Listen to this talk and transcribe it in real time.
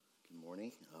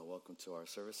morning. Welcome to our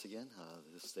service again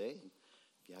this day.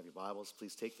 If you have your Bibles,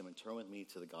 please take them and turn with me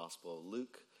to the Gospel of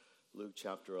Luke. Luke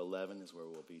chapter 11 is where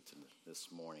we'll be this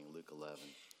morning, Luke 11.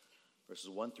 Verses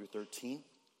 1 through 13,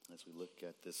 as we look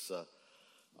at this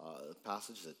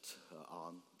passage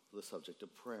on the subject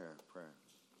of prayer.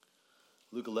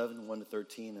 Luke 11, 1 to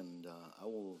 13, and I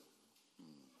will...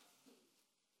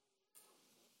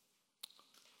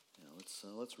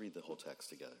 let's read the whole text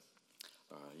together.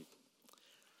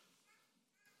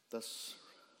 Thus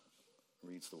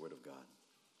reads the word of God.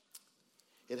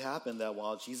 It happened that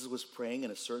while Jesus was praying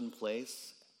in a certain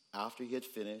place, after he had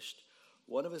finished,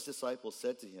 one of his disciples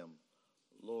said to him,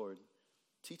 "Lord,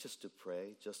 teach us to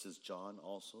pray, just as John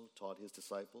also taught his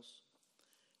disciples."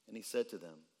 And he said to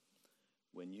them,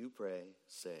 "When you pray,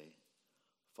 say,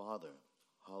 'Father,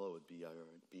 hallowed be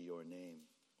your name.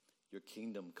 Your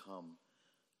kingdom come.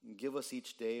 And give us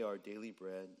each day our daily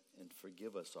bread, and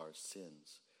forgive us our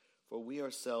sins. For we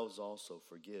ourselves also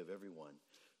forgive everyone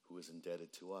who is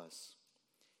indebted to us.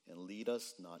 And lead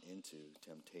us not into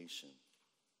temptation."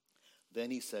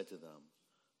 Then he said to them,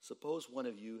 "Suppose one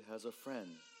of you has a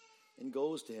friend, and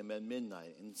goes to him at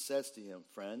midnight, and says to him,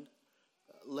 'Friend,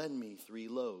 lend me 3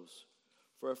 loaves,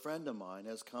 for a friend of mine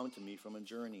has come to me from a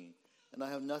journey, and I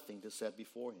have nothing to set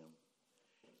before him.'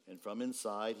 And from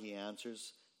inside he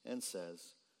answers and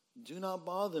says, 'Do not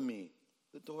bother me.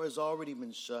 The door has already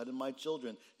been shut, and my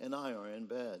children and I are in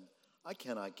bed. I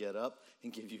cannot get up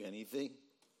and give you anything.'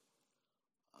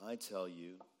 I tell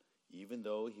you, even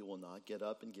though he will not get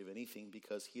up and give anything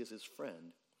because he is his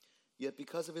friend, yet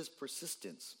because of his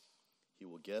persistence, he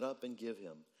will get up and give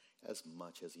him as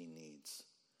much as he needs.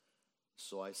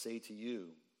 So I say to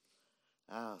you,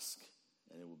 ask,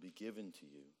 and it will be given to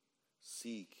you.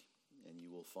 Seek, and you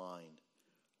will find.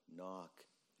 Knock,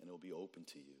 and it will be open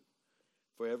to you.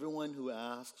 For everyone who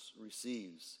asks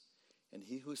receives, and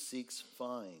he who seeks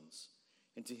finds,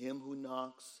 and to him who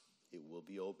knocks it will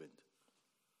be opened.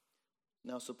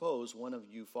 Now suppose one of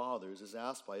you fathers is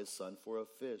asked by his son for a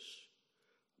fish.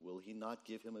 Will he not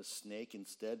give him a snake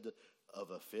instead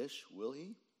of a fish, will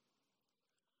he?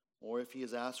 Or if he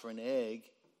is asked for an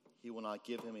egg, he will not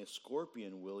give him a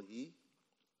scorpion, will he?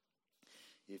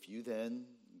 If you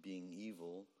then, being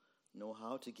evil, know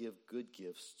how to give good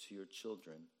gifts to your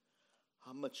children,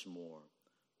 how much more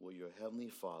will your heavenly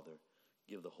Father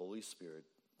give the Holy Spirit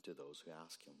to those who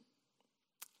ask him?"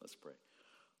 Let's pray.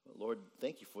 Lord,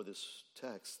 thank you for this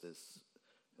text, as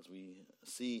we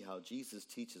see how Jesus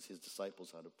teaches his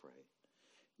disciples how to pray.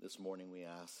 This morning we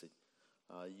ask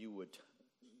that you would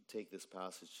take this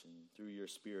passage and through your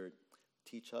Spirit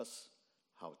teach us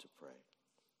how to pray.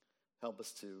 Help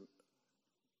us to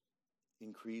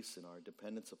increase in our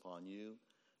dependence upon you.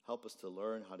 Help us to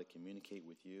learn how to communicate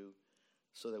with you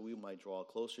so that we might draw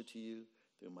closer to you,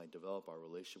 that we might develop our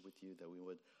relationship with you, that we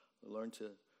would learn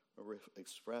to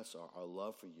express our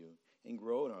love for you and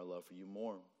grow in our love for you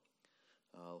more.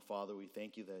 Father, we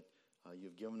thank you that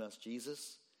you've given us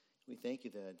Jesus. We thank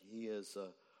you that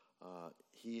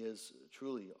he is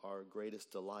truly our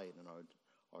greatest delight and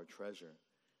our treasure.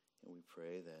 And we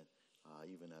pray that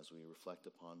even as we reflect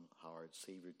upon how our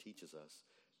Savior teaches us,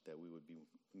 that we would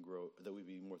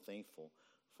be more thankful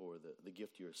for the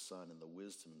gift of your Son and the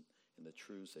wisdom and the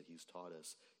truths that he's taught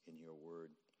us in your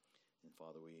word. And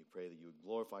Father, we pray that you would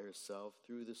glorify yourself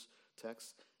through this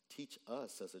text. Teach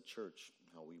us as a church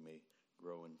how we may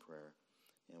grow in prayer.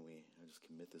 And I just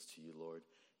commit this to you, Lord,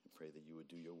 and pray that you would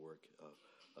do your work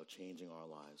of changing our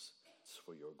lives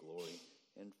for your glory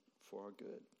and for our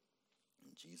good.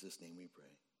 In Jesus' name we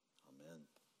pray. Amen.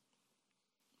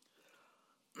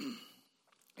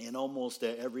 In almost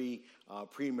every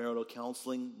premarital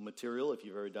counseling material, if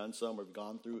you've ever done some or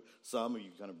gone through some, or you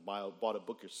kind of bought a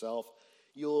book yourself,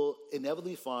 you'll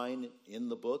inevitably find in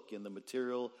the book, in the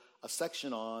material, a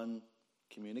section on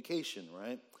communication,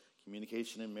 right?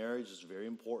 Communication in marriage is very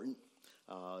important.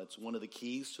 It's one of the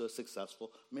keys to a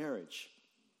successful marriage.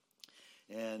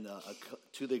 And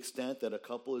to the extent that a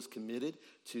couple is committed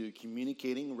to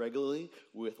communicating regularly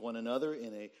with one another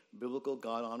in a biblical,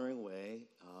 God-honoring way,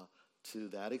 to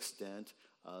that extent,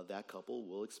 that couple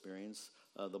will experience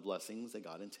the blessings that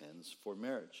God intends for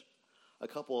marriage. A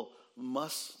couple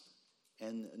must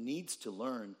and needs to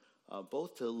learn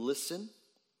both to listen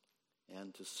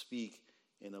and to speak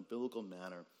in a biblical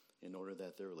manner in order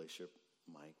that their relationship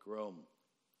might grow.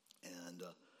 And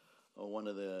one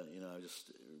of the, I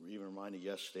just even reminded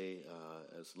yesterday,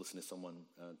 I was listening to someone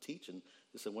teach, and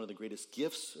they said one of the greatest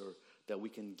gifts that we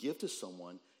can give to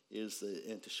someone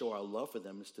and to show our love for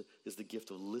them is the gift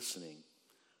of listening.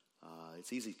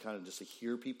 It's easy kind of just to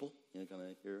hear people, kind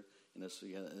of hear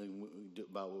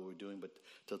about what we're doing, but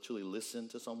to truly listen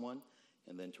to someone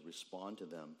and then to respond to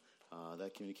them.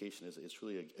 That communication it's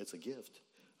really a gift.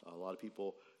 A lot of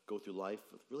people go through life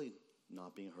with really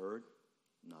not being heard,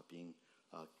 not being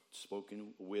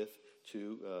spoken with,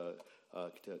 to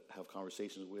have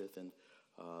conversations with, and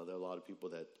there are a lot of people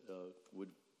that would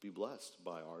be blessed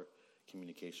by our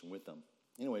communication with them.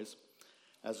 Anyways,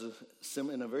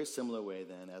 in a very similar way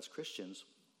then, as Christians,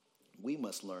 we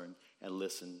must learn and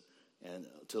listen and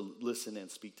to listen and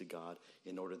speak to God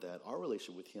in order that our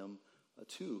relationship with Him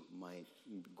too might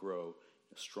grow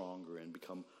stronger and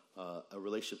become a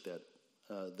relationship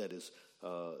that is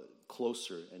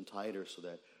closer and tighter, so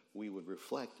that we would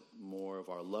reflect more of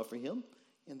our love for Him,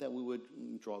 and that we would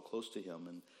draw close to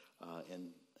Him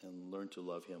and learn to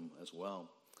love Him as well,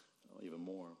 even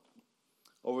more.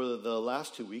 Over the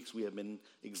last 2 weeks, we have been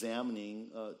examining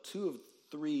 2 of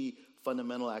 3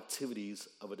 fundamental activities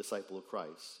of a disciple of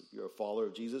Christ. If you're a follower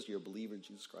of Jesus, you're a believer in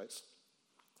Jesus Christ.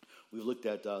 We've looked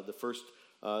at the first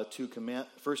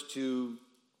two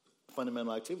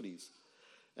fundamental activities.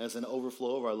 As an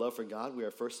overflow of our love for God, we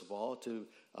are first of all to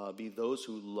be those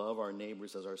who love our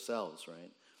neighbors as ourselves,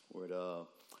 right? We're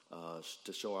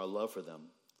to show our love for them.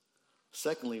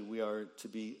 Secondly, we are to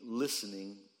be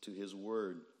listening to His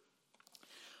Word.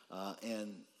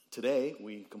 And today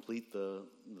we complete the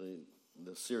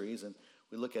series, and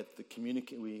we look at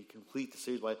we complete the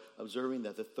series by observing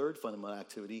that the third fundamental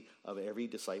activity of every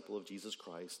disciple of Jesus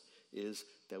Christ is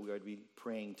that we are to be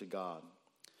praying to God.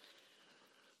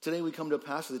 Today we come to a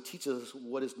passage that teaches us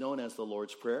what is known as the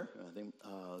Lord's Prayer. I think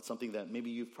it's something that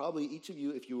maybe each of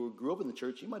you, if you grew up in the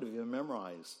church, you might have even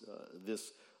memorized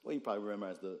this. Well, you probably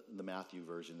memorized the Matthew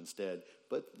version instead,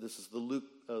 but this is the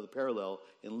parallel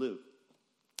in Luke.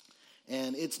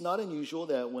 And it's not unusual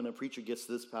that when a preacher gets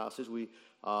to this passage,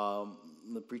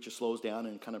 the preacher slows down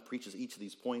and kind of preaches each of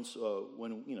these points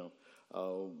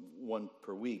one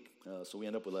per week. So we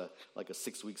end up with a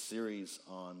 6-week series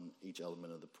on each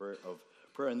element of the prayer,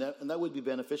 and that would be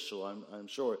beneficial, I'm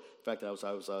sure. In fact, I was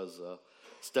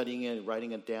studying it,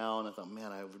 writing it down. I thought,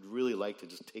 man, I would really like to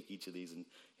just take each of these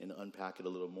and unpack it a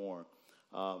little more.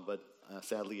 But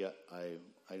sadly, I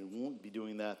won't be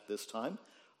doing that this time.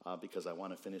 Because I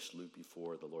want to finish Luke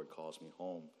before the Lord calls me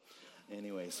home.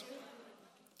 Anyways,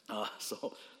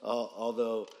 so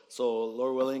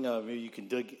Lord willing, maybe you can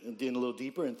dig in a little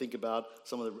deeper and think about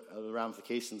some of the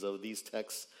ramifications of these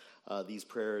texts, these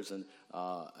prayers, and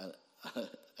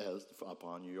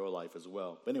upon your life as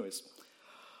well. But anyways,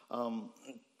 I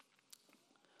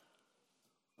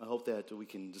hope that we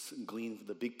can just glean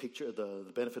the big picture, the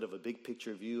benefit of a big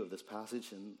picture view of this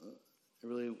passage, and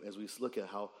really as we look at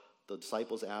how the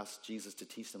disciples asked Jesus to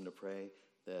teach them to pray,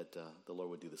 that the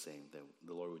Lord would do the same, that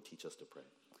the Lord would teach us to pray.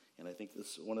 And I think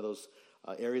this is one of those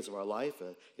areas of our life.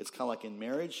 It's kind of like in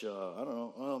marriage. I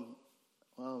don't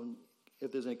know.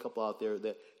 If there's any couple out there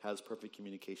that has perfect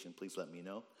communication, please let me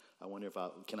know. I wonder if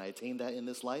can I attain that in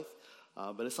this life?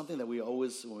 But it's something that we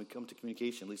always, when we come to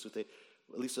communication,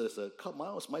 at least as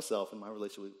myself and my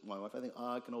relationship with my wife, I think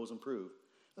I can always improve.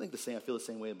 I feel the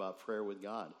same way about prayer with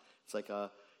God. It's like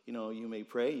you may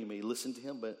pray, you may listen to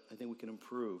Him, but I think we can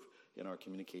improve in our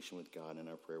communication with God and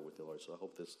our prayer with the Lord. So I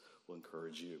hope this will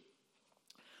encourage you.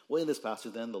 Well, in this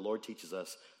passage, then, the Lord teaches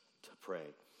us to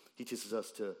pray. He teaches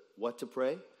us what to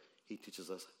pray. He teaches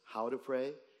us how to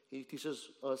pray. He teaches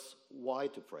us why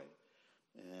to pray.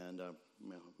 And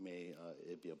may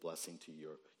it be a blessing to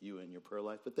you and your prayer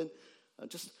life. But then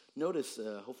just notice,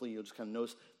 hopefully you'll just kind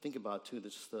of think about, too,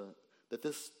 that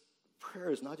this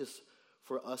prayer is not just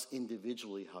for us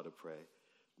individually how to pray,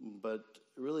 but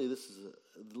really this is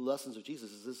the lessons of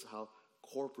Jesus. This is how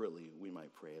corporately we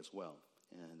might pray as well.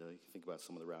 And you can think about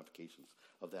some of the ramifications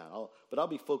of that. I'll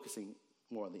be focusing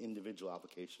more on the individual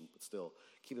application, but still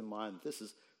keep in mind that this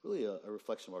is really a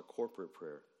reflection of our corporate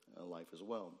prayer life as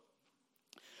well.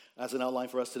 As an outline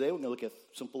for us today, we're going to look at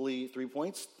simply 3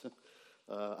 points.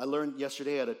 I learned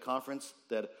yesterday at a conference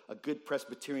that a good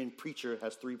Presbyterian preacher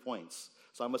has 3 points.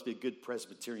 So I must be a good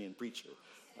Presbyterian preacher.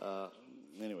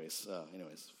 Anyways,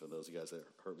 for those of you guys that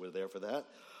were there for that.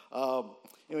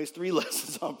 3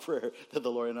 lessons on prayer that the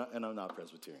Lord, and I'm not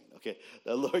Presbyterian, okay,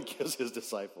 the Lord gives His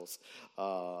disciples.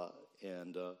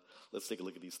 Let's take a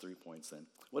look at these 3 points then.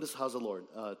 How's the Lord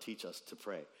teach us to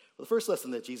pray? Well, the first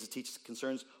lesson that Jesus teaches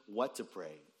concerns what to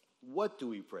pray. What do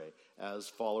we pray as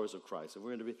followers of Christ? If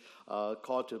we're going to be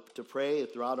called to pray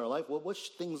throughout our life, what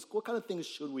kind of things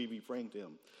should we be praying to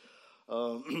Him?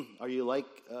 Are you like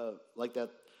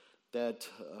that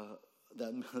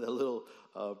little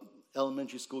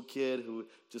elementary school kid who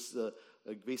just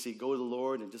basically go to the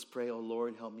Lord and just pray, oh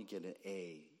Lord, help me get an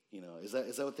A Is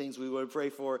that what things we would pray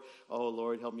for? Oh,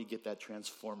 Lord, help me get that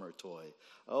Transformer toy.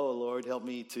 Oh, Lord, help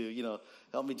me to,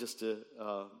 help me just to,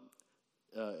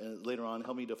 and later on,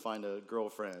 help me to find a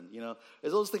girlfriend.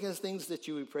 Is those things that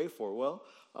you would pray for? Well,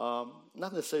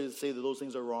 not necessarily to say that those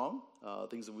things are wrong.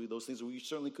 Those things we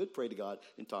certainly could pray to God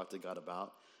and talk to God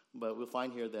about. But we'll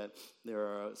find here that there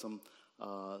are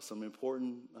some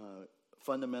important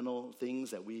fundamental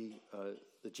things that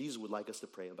that Jesus would like us to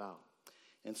pray about.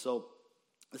 And so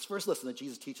this first lesson that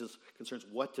Jesus teaches concerns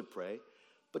what to pray.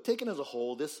 But taken as a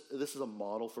whole, this is a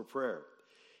model for prayer.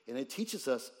 And it teaches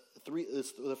us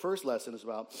the first lesson is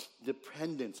about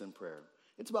dependence in prayer.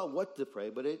 It's about what to pray,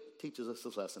 but it teaches us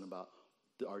this lesson about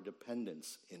our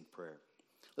dependence in prayer.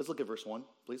 Let's look at verse 1,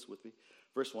 please, with me.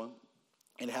 Verse 1.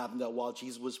 And it happened that while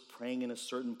Jesus was praying in a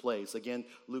certain place, again,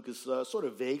 Luke is sort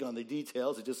of vague on the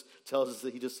details. It just tells us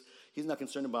that he's not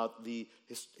concerned about the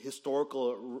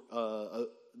historical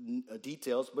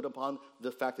details, but upon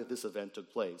the fact that this event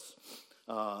took place.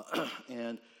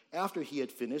 And after he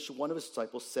had finished, one of his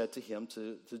disciples said to him,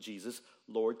 to Jesus,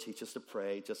 Lord, teach us to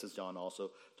pray, just as John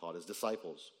also taught his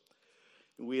disciples.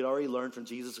 We had already learned from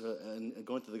Jesus, and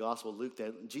going through the Gospel of Luke,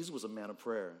 that Jesus was a man of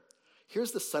prayer.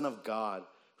 Here's the Son of God,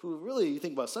 who really, you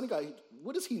think about Son of God,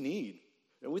 what does he need?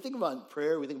 And we think about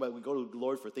prayer, we go to the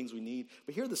Lord for things we need.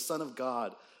 But here the Son of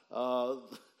God,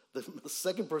 the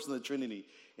second person of the Trinity.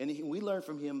 And we learn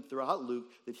from him throughout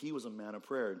Luke that he was a man of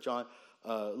prayer.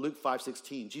 Luke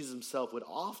 5:16, Jesus himself would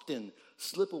often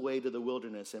slip away to the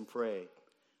wilderness and pray.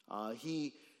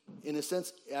 He, in a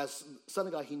sense, as Son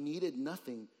of God, he needed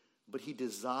nothing, but he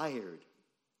desired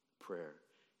prayer.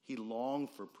 He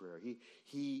longed for prayer.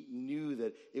 He knew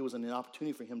that it was an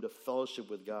opportunity for him to fellowship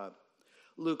with God.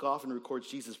 Luke often records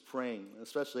Jesus praying,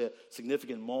 especially at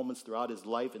significant moments throughout his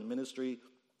life and ministry.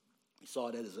 We saw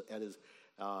it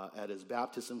at his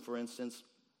baptism, for instance,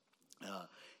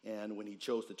 and when he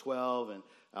chose the 12,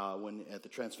 and when at the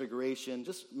Transfiguration,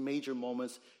 just major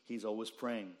moments, he's always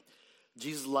praying.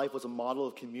 Jesus' life was a model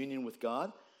of communion with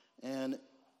God, and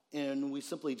we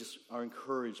simply just are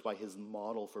encouraged by his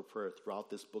model for prayer throughout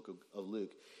this book of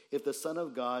Luke. If the Son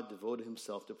of God devoted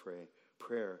himself to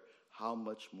prayer, how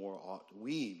much more ought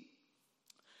we?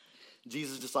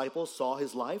 Jesus' disciples saw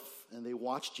his life, and they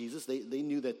watched Jesus. They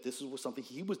knew that this was something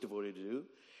he was devoted to do.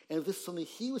 And if this is something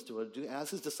he was devoted to do as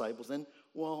his disciples, then,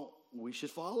 well, we should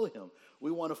follow him.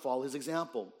 We want to follow his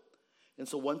example. And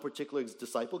so one particular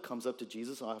disciple comes up to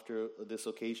Jesus after this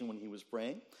occasion when he was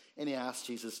praying, and he asks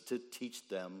Jesus to teach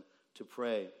them to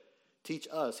pray. Teach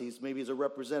us. Maybe he's a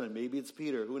representative. Maybe it's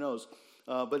Peter. Who knows?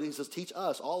 But he says, teach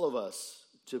us, all of us,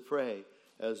 to pray,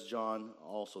 as John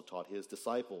also taught his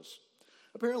disciples.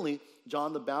 Apparently,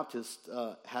 John the Baptist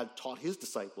had taught his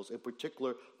disciples a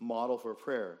particular model for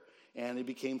prayer. And it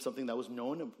became something that was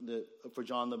known for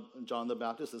John the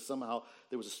Baptist, that somehow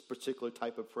there was a particular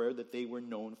type of prayer that they were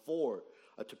known for,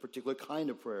 a particular kind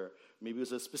of prayer. Maybe it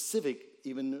was a specific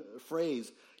even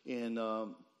phrase in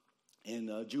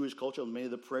Jewish culture. Many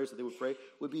of the prayers that they would pray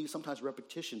would be sometimes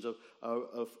repetitions of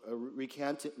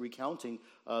recounting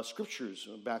scriptures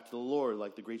back to the Lord,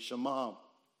 like the great Shema.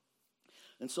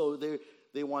 And so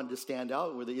they wanted to stand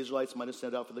out, where the Israelites might have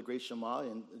stood out for the great Shema,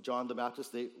 and John the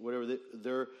Baptist,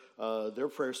 their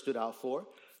prayer stood out for.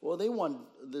 Well,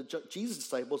 Jesus'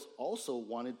 disciples also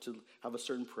wanted to have a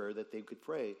certain prayer that they could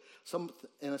pray.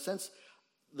 In a sense,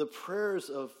 the prayers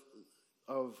of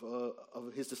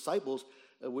his disciples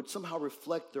would somehow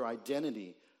reflect their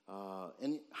identity,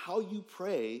 and how you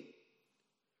pray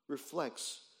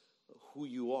reflects who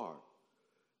you are.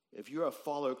 If you're a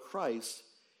follower of Christ,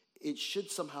 it should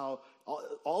somehow,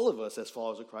 all of us as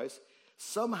followers of Christ,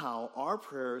 somehow our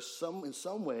prayers in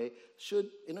some way should,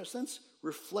 in a sense,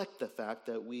 reflect the fact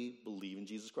that we believe in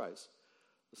Jesus Christ.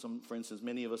 For instance,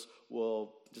 many of us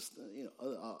will just,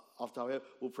 off the top of our head,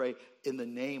 will pray in the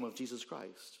name of Jesus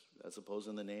Christ, as opposed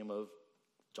to in the name of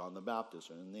John the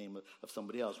Baptist or in the name of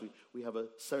somebody else. We have a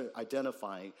certain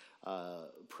identifying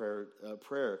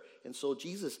prayer. And so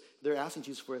they're asking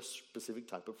Jesus for a specific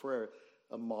type of prayer,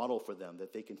 a model for them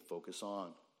that they can focus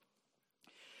on.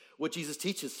 What Jesus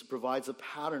teaches provides a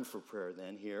pattern for prayer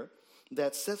then here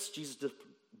that sets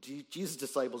Jesus'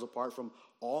 disciples apart from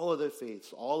all other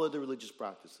faiths, all other religious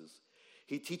practices.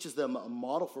 He teaches them a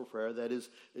model for prayer it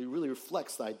really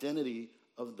reflects the identity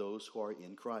of those who are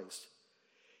in Christ.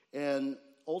 And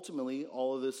ultimately,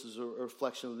 all of this is a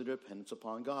reflection of the dependence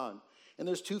upon God. And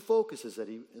there's two focuses that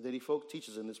he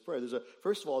teaches in this prayer.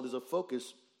 First of all, there's a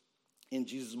focus in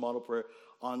Jesus' model prayer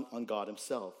on God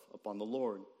himself, upon the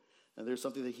Lord. And there's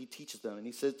something that he teaches them. And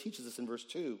he teaches this in verse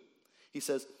 2. He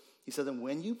says, and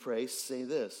when you pray, say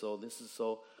this. So this is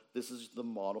this is the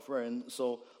model for prayer. And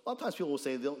so a lot of times people will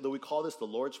say, that we call this the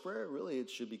Lord's Prayer. Really, it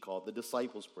should be called the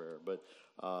Disciples' Prayer. But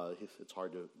it's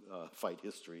hard to fight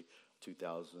history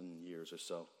 2,000 years or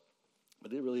so.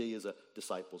 But it really is a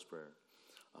disciples' prayer.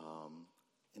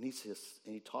 And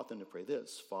he taught them to pray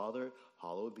this: Father,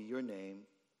 hallowed be your name,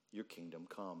 your kingdom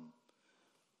come.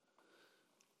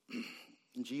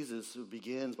 Jesus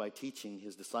begins by teaching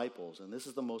his disciples, and this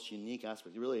is the most unique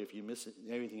aspect. Really, if you miss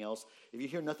everything else, if you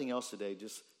hear nothing else today,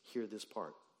 just hear this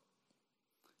part.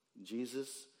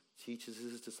 Jesus teaches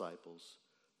his disciples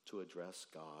to address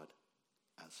God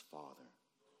as Father.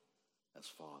 As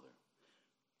Father.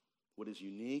 What is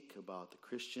unique about the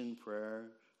Christian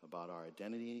prayer, about our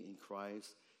identity in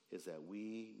Christ, is that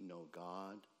we know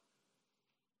God,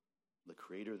 the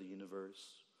creator of the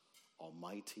universe,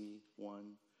 Almighty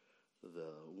One,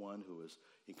 the one who is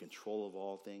in control of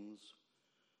all things.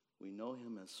 We know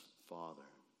him as Father.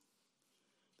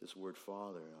 This word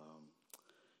Father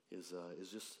is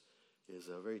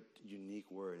a very unique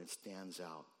word. It stands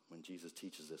out when Jesus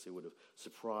teaches this. It would have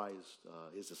surprised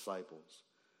his disciples.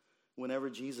 Whenever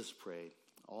Jesus prayed,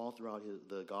 all throughout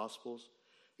the Gospels,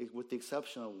 with the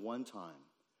exception of one time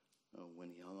when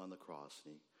he hung on the cross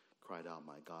and he cried out,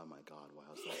 my God, why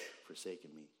hast thou forsaken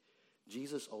me?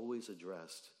 Jesus always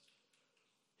addressed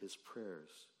his prayers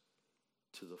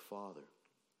to the Father.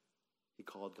 He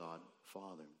called God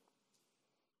Father.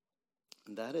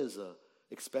 And that is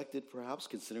expected, perhaps,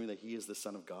 considering that he is the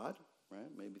Son of God,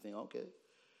 right? Maybe think, okay.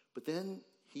 But then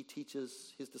he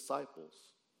teaches his disciples,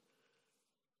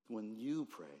 when you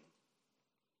pray,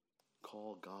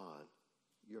 call God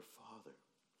your Father.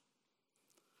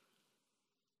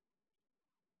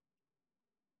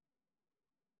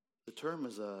 The term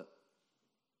is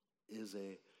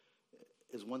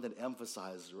one that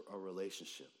emphasizes a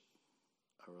relationship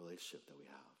that we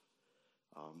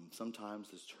have. Sometimes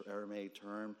this Aramaic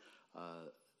term,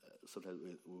 sometimes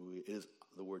it is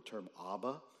the word term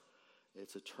Abba.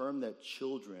 It's a term that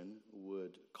children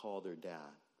would call their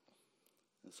dad.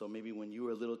 And so maybe when you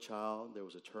were a little child, there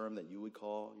was a term that you would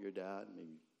call your dad.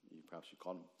 Maybe perhaps you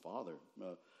called him father.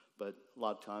 But a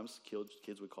lot of times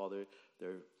kids would call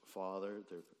their father,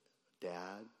 their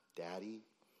dad, daddy,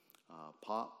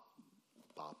 pop,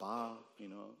 papa,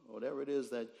 whatever it is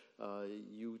that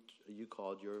you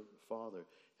called your father.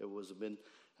 It was been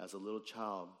as a little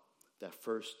child, that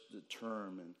first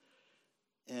term,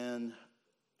 and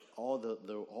all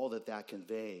that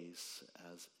conveys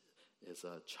as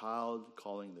a child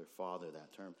calling their father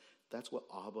that term. That's what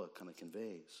Abba kind of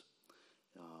conveys.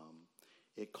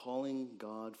 It calling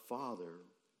God Father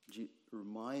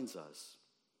reminds us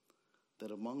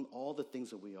that among all the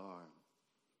things that we are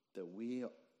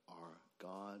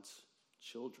God's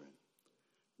children.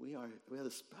 We have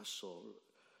a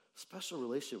special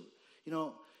relationship.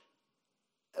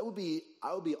 I would be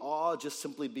awed just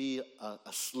simply be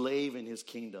a slave in his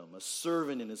kingdom, a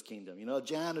servant in his kingdom, a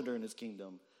janitor in his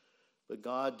kingdom. But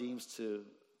God deems to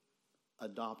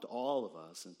adopt all of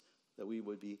us, and that we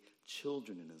would be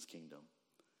children in his kingdom.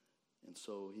 And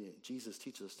so Jesus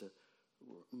teaches us to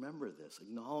remember this,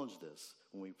 acknowledge this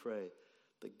when we pray,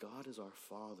 that God is our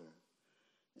Father.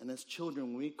 And as children,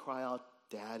 when we cry out,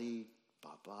 Daddy,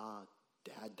 Papa,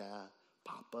 Dada,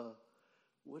 Papa,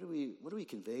 what do we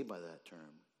convey by that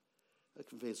term? It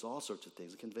conveys all sorts of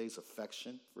things. It conveys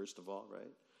affection, first of all,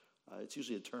 right? It's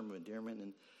usually a term of endearment,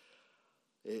 and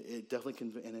it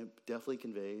definitely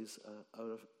conveys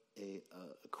a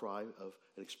cry of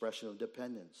an expression of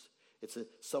dependence. It's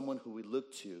someone who we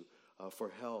look to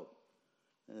for help,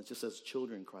 and it's just as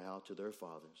children cry out to their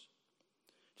fathers.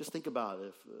 Just think about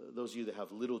if those of you that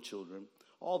have little children,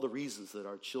 all the reasons that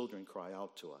our children cry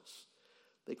out to us.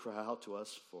 They cry out to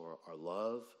us for our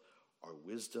love, our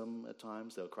wisdom at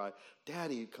times. They'll cry,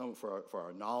 Daddy, come for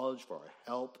our knowledge, for our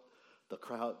help. They'll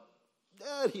cry out,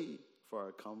 Daddy, for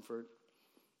our comfort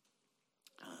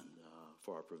and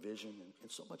for our provision and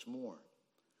so much more.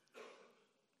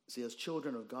 See, as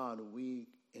children of God, we,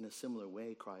 in a similar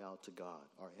way, cry out to God,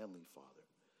 our Heavenly Father,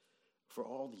 for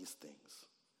all these things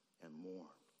and more.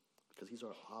 Because he's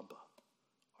our Abba,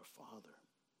 our Father.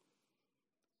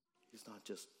 He's not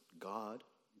just God,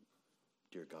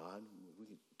 dear God. We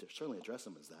can certainly address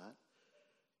him as that.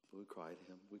 But we cry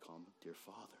to him, we call him dear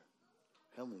Father,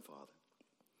 Heavenly Father.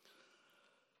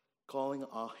 Calling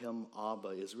him Abba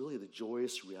is really the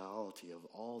joyous reality of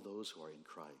all those who are in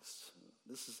Christ.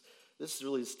 This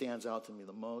really stands out to me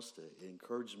the most. It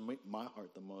encouraged my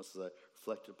heart the most as I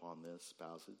reflected upon this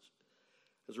passage.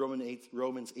 As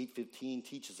Romans 8:15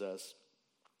 teaches us,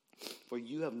 For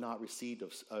you have not received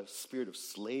a spirit of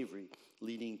slavery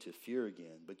leading to fear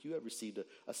again, but you have received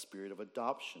a spirit of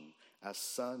adoption as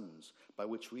sons, by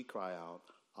which we cry out,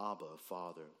 Abba,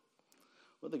 Father.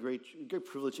 What a great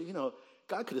privilege.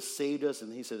 God could have saved us,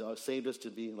 and he said, saved us to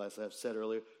be, as I've said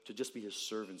earlier, to just be his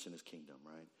servants in his kingdom,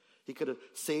 right? He could have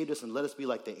saved us and let us be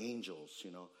like the angels,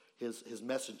 his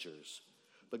messengers.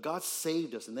 But God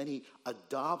saved us, and then he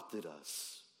adopted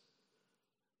us.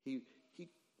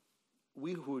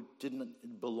 We who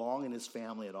didn't belong in his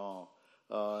family at all,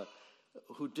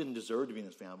 who didn't deserve to be in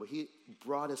his family, but he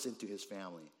brought us into his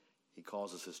family. He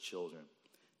calls us his children.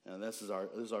 And this is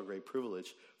our great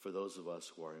privilege for those of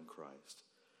us who are in Christ.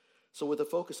 So with a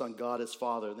focus on God as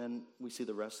Father, then we see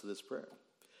the rest of this prayer.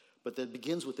 But that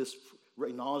begins with this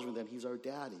acknowledgement that he's our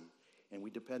daddy, and we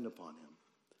depend upon him.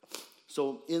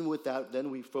 So in with that,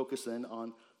 then we focus then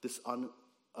on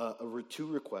two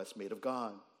requests made of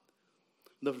God.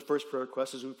 The first prayer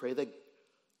request is we pray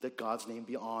that God's name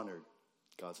be honored.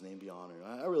 God's name be honored.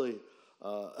 I really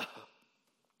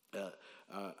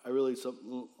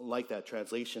like that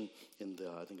translation in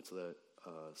I think it's the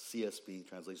CSB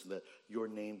translation, that your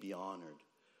name be honored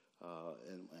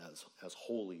and as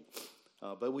holy.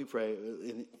 But we pray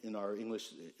in our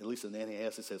English, at least in the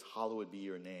NAS, it says, hallowed be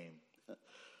your name.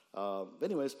 But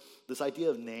anyways, this idea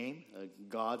of name,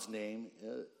 God's name,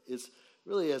 is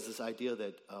really has this idea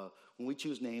that when we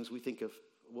choose names, we think of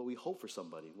what we hope for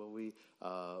somebody,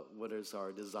 what is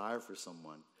our desire for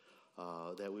someone,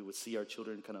 that we would see our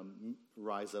children kind of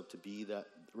rise up to be that,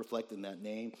 reflect in that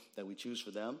name that we choose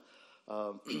for them.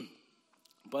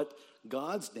 But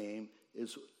God's name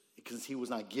is, because he was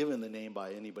not given the name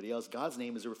by anybody else, God's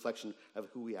name is a reflection of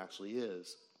who he actually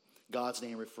is. God's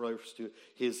name refers to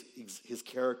his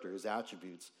character, his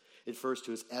attributes. It refers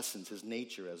to his essence, his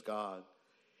nature as God.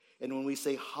 And when we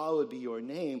say, hallowed be your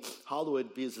name,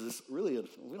 hallowed be is really,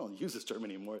 we don't use this term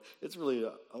anymore. It's really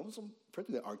almost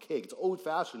pretty archaic. It's an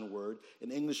old-fashioned word, an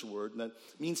English word, that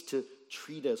means to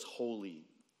treat as holy,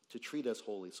 to treat as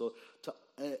holy. So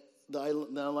I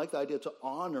like the idea to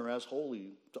honor as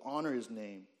holy, to honor his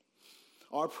name.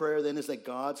 Our prayer then is that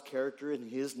God's character and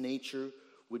his nature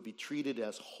would be treated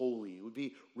as holy, would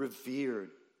be revered.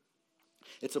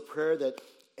 It's a prayer that,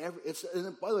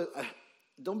 and by the way,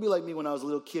 don't be like me when I was a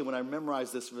little kid, when I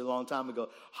memorized this a long time ago.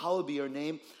 Hallowed be your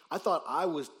name. I thought I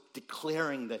was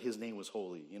declaring that his name was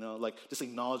holy, like just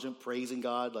acknowledgement, praising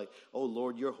God, like, oh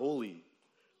Lord, you're holy.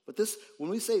 But this, when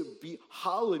we say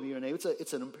hallowed be your name,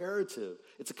 it's an imperative.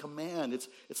 It's a command.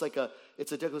 It's a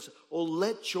declaration. Oh,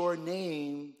 let your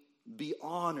name be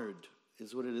honored,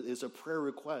 is what it is. It's a prayer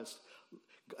request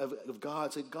of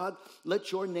God. Say, God,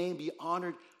 let your name be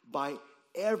honored by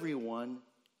everyone,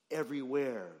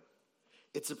 everywhere.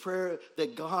 It's a prayer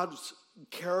that God's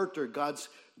character, God's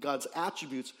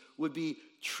attributes would be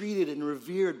treated and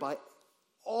revered by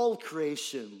all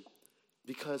creation.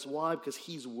 Because why? Because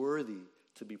he's worthy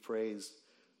to be praised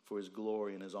for his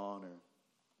glory and his honor.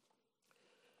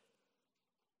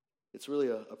 It's really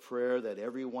a prayer that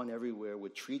everyone everywhere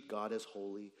would treat God as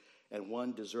holy and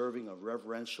one deserving of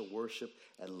reverential worship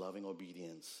and loving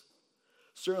obedience.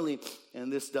 Certainly,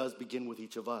 and this does begin with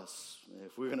each of us.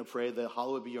 If we're going to pray that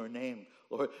hallowed be your name,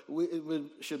 Lord, it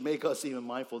should make us even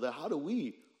mindful that how do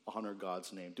we honor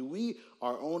God's name? Do we, in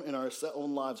our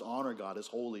own lives, honor God as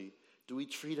holy? Do we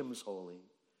treat him as holy?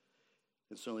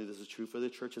 And certainly this is true for the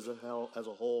church as a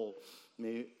whole.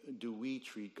 Do we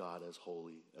treat God as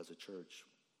holy as a church?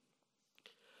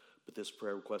 But this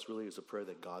prayer request really is a prayer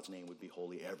that God's name would be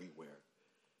holy everywhere.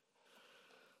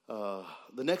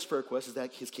 The next prayer request is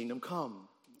that his kingdom come.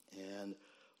 And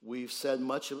we've said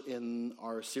much in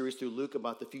our series through Luke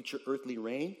about the future earthly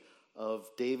reign of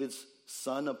David's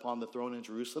son upon the throne in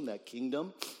Jerusalem, that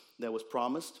kingdom that was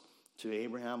promised to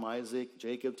Abraham, Isaac,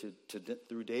 Jacob,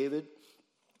 through David.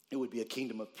 It would be a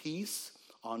kingdom of peace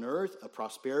on earth,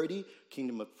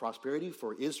 kingdom of prosperity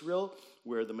for Israel,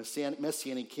 where the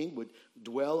Messianic king would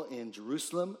dwell in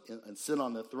Jerusalem and sit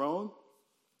on the throne,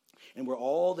 and where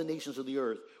all the nations of the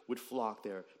earth would flock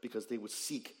there because they would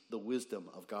seek the wisdom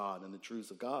of God and the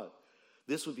truths of God.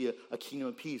 This would be a kingdom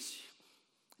of peace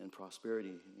and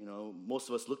prosperity. Most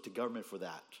of us look to government for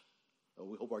that.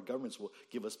 We hope our governments will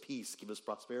give us peace, give us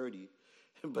prosperity.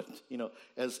 But,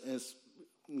 as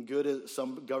good as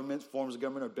some forms of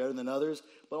government are better than others,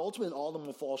 but ultimately all of them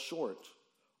will fall short.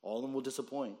 All of them will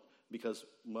disappoint because,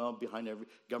 behind every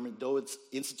government, though it's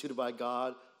instituted by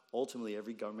God, ultimately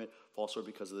every government falls short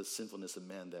because of the sinfulness of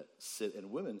men that sit,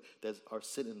 and women that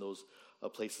sit in those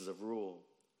places of rule.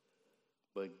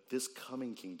 But this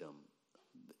coming kingdom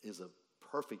is a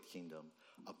perfect kingdom,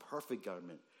 a perfect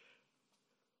government,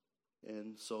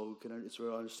 And so it's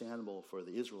very understandable for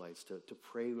the Israelites to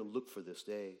pray and look for this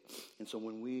day. And so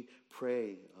when we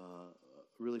pray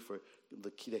really for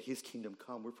that his kingdom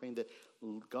come, we're praying that,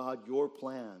 God, your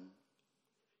plan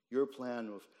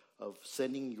of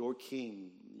sending your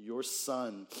king, your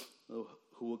son, who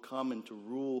will come and to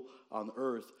rule on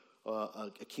earth,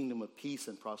 a kingdom of peace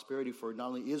and prosperity for not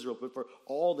only Israel, but for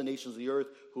all the nations of the earth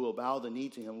who will bow the knee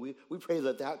to him. We pray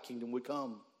that kingdom would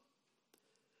come.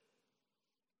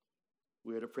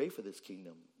 We are to pray for this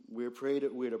kingdom. We are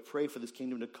to pray for this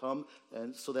kingdom to come,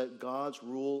 and so that God's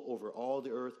rule over all the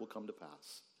earth will come to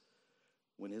pass.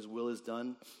 When his will is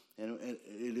done, and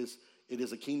it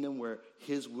is a kingdom where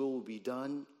his will be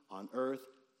done on earth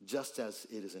just as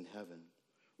it is in heaven.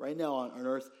 Right now on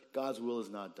earth, God's will is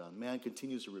not done. Man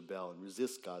continues to rebel and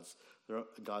resist God's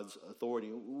authority.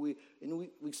 We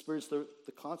experience the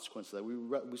consequence of that.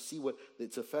 We see what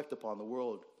its effect upon the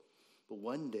world. But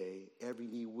one day, every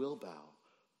knee will bow.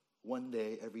 One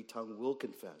day, every tongue will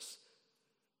confess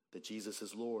that Jesus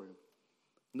is Lord.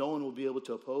 No one will be able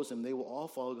to oppose him. They will all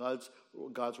follow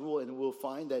God's rule, and we'll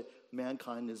find that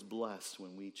mankind is blessed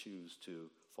when we choose to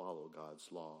follow God's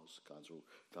laws,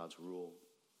 God's rule.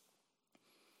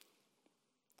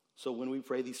 So when we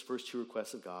pray these first two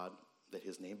requests of God, that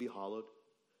his name be hallowed,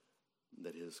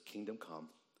 that his kingdom come,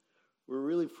 we're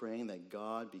really praying that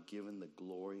God be given the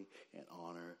glory and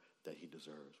honor that he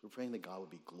deserves. We're praying that God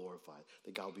would be glorified,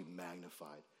 that God would be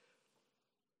magnified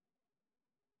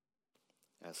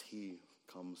as he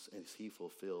comes, as he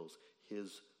fulfills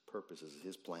his purposes,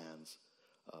 his plans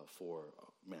for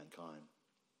mankind.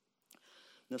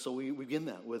 Now, so we begin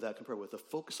that with that compared with a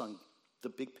focus on the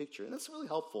big picture, and that's really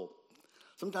helpful.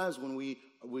 Sometimes when we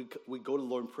go to the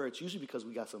Lord in prayer, it's usually because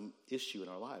we got some issue in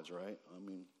our lives, right? I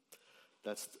mean,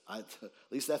 at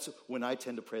least that's when I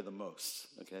tend to pray the most.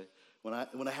 Okay, when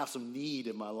I have some need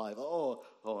in my life. Oh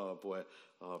boy,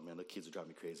 oh man, the kids are driving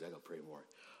me crazy. I gotta pray more.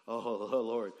 Oh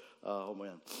Lord, oh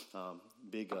man,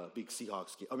 big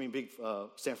Seahawks game. I mean, big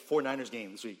 49ers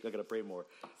game this week. I gotta pray more.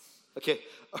 Okay,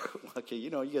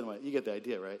 you get the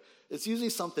idea, right? It's usually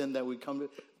something that we come to,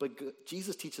 but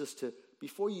Jesus teaches us to,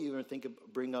 before you even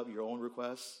bring up your own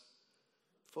requests,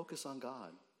 focus on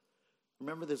God.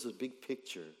 Remember, there's a big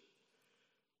picture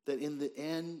that in the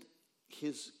end,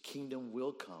 his kingdom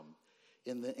will come.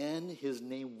 In the end, his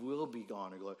name will be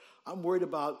honored. I'm worried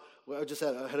about,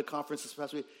 I had a conference this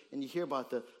past week, and you hear about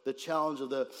the challenge of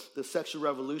the sexual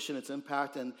revolution, its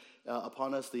impact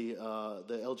upon us, the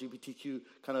LGBTQ,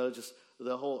 kind of just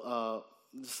the whole,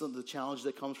 the challenge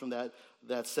that comes from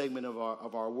that segment of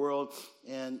our world.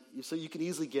 And so you can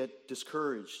easily get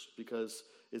discouraged because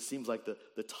it seems like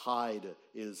the tide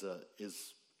is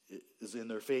in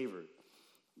their favor.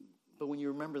 But when you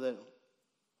remember that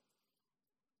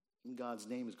God's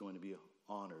name is going to be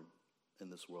honored in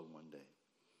this world one day.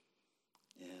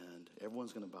 And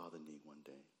everyone's going to bow the knee one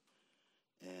day.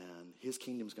 And his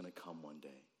kingdom is going to come one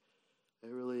day.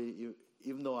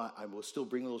 Even though I will still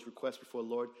bring those requests before the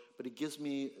Lord, but it gives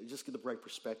me just the right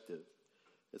perspective.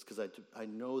 It's because I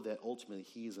know that ultimately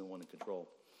he is the one in control.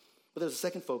 But there's a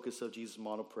second focus of Jesus'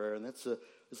 model prayer, and that's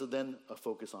then a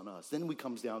focus on us. Then it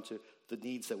comes down to the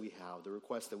needs that we have, the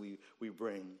requests that we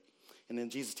bring. And then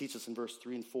Jesus teaches us in verse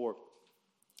 3 and 4,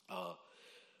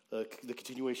 the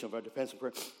continuation of our dependence and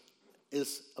prayer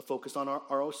is a focus on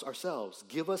ourselves.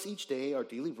 Give us each day our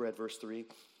daily bread, verse 3,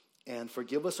 and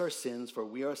forgive us our sins, for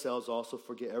we ourselves also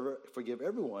forgive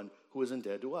everyone who is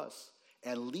indebted to us.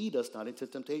 And lead us not into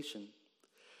temptation.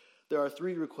 There are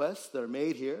three requests that are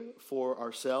made here for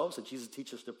ourselves that Jesus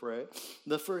teaches us to pray.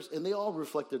 The first, and they all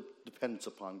reflect the dependence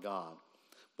upon God.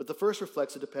 But the first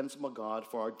reflects the dependence upon God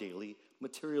for our daily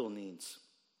material needs.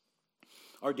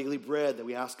 Our daily bread that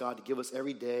we ask God to give us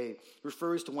every day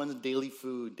refers to one's daily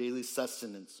food, daily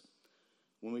sustenance.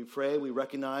 When we pray, we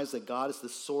recognize that God is the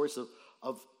source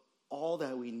of all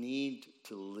that we need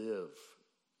to live.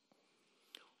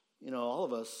 All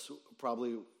of us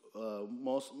probably,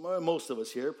 most of us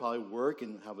here probably work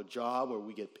and have a job where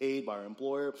we get paid by our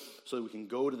employer so that we can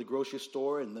go to the grocery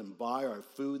store and then buy our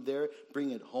food there,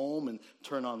 bring it home and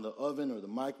turn on the oven or the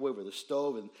microwave or the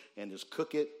stove and just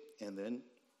cook it and then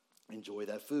enjoy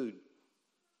that food.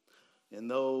 And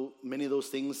though many of those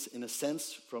things, in a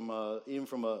sense, from our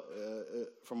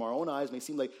own eyes, may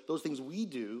seem like those things we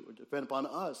do depend upon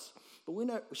us, but we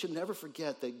should never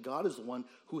forget that God is the one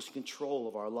who's in control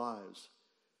of our lives.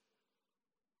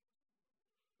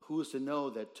 Who is to know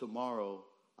that tomorrow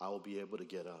I will be able to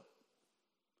get up?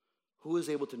 Who is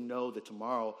able to know that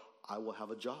tomorrow I will have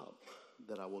a job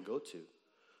that I will go to?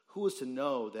 Who is to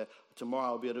know that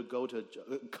tomorrow I'll be able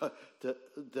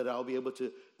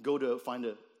to go to find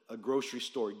a grocery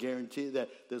store, guarantee that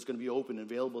there's going to be open and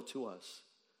available to us.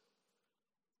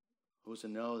 Who's to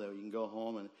know that you can go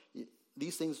home and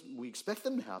these things, we expect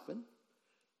them to happen,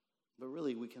 but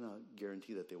really we cannot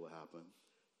guarantee that they will happen.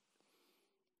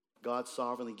 God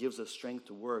sovereignly gives us strength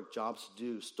to work, jobs to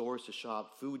do, stores to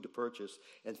shop, food to purchase,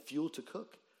 and fuel to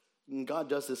cook. And God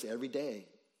does this every day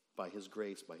by his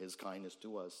grace, by his kindness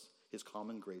to us, his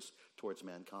common grace towards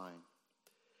mankind.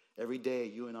 Every day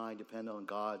you and I depend on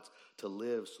God to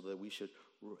live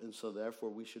so therefore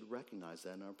we should recognize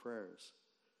that in our prayers.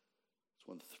 It's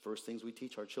one of the first things we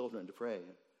teach our children to pray.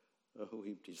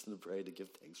 We teach them to pray to give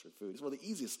thanks for food. It's one of the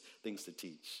easiest things to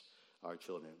teach our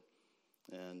children.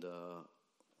 And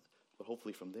but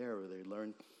hopefully from there they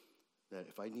learn that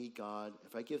if I need God,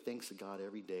 if I give thanks to God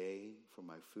every day for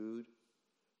my food,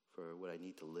 for what I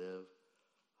need to live,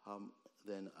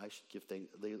 then I should give thanks.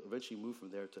 They eventually move from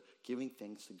there to giving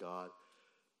thanks to God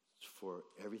for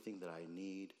everything that I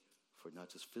need for not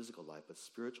just physical life, but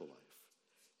spiritual life.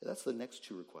 And that's the next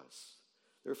two requests.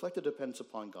 The reflective dependence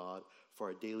upon God for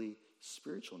our daily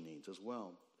spiritual needs as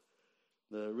well.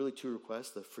 The really two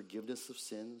requests, the forgiveness of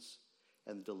sins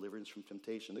and the deliverance from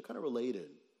temptation, they're kind of related.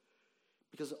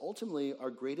 Because ultimately,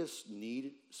 our greatest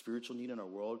need, spiritual need in our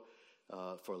world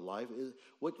for life, is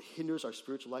what hinders our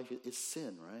spiritual life is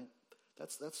sin, right?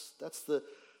 That's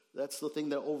the thing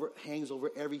that hangs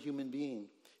over every human being.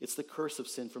 It's the curse of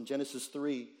sin from Genesis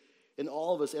 3. And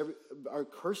all of us are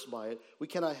cursed by it. We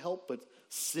cannot help but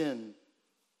sin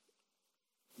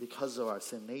because of our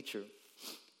sin nature.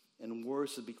 And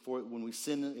worse is when we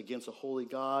sin against a holy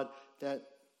God, that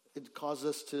it causes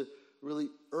us to really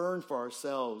earn for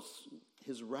ourselves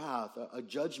his wrath, a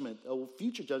judgment, a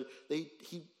future judgment.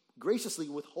 He graciously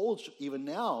withholds even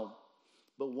now.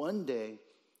 But one day,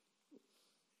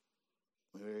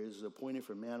 there is appointed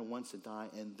for man once to die,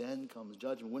 and then comes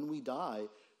judgment. When we die,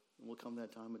 will come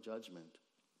that time of judgment.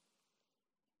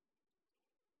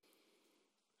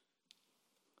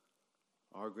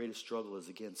 Our greatest struggle is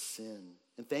against sin.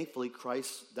 And thankfully,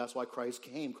 that's why Christ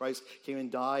came. Christ came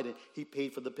and died, and he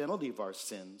paid for the penalty of our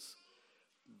sins.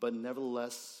 But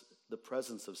nevertheless, the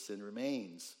presence of sin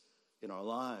remains in our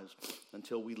lives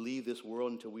until we leave this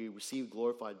world, until we receive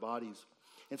glorified bodies.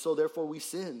 And so therefore we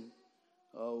sin.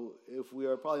 If we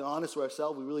are probably honest with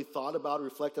ourselves, we really thought about it,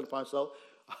 reflected upon ourselves,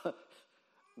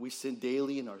 we sin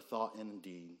daily in our thought and in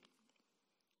deed.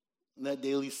 And that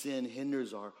daily sin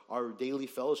hinders our daily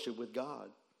fellowship with God.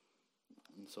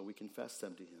 And so we confess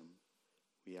them to him.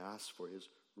 We ask for his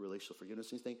relational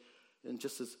forgiveness. And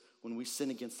just as when we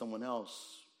sin against someone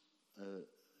else,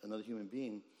 another human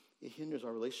being, it hinders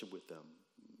our relationship with them.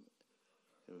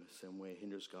 In the same way it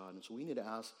hinders God. And so we need to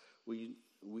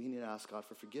ask God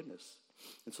for forgiveness.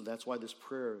 And so that's why this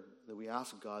prayer that we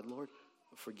ask of God, Lord,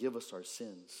 forgive us our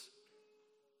sins.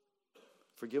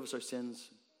 Forgive us our sins,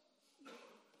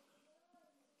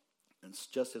 and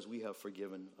just as we have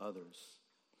forgiven others.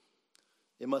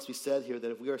 It must be said here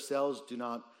that if we ourselves do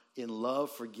not in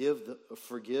love forgive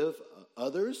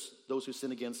others, those who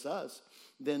sin against us,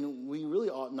 then we really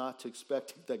ought not to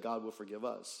expect that God will forgive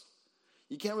us.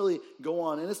 You can't really go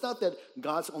on, and it's not that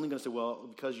God's only going to say, well,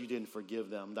 because you didn't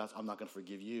forgive them, I'm not going to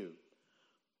forgive you.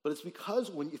 But it's because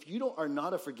if you are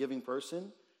not a forgiving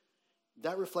person,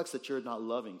 that reflects that you're not a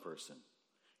loving person.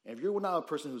 And if you're not a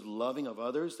person who's loving of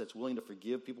others, that's willing to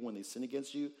forgive people when they sin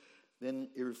against you, then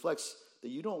it reflects that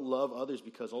you don't love others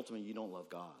because ultimately you don't love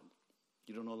God.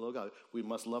 You don't love God. We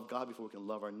must love God before we can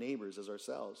love our neighbors as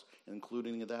ourselves. And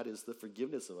including that is the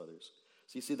forgiveness of others.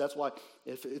 So you see, that's why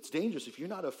if it's dangerous. If you're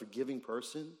not a forgiving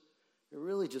person, it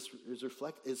really just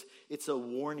it's a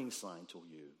warning sign to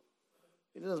you.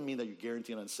 It doesn't mean that you're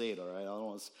guaranteed unsaved, all right?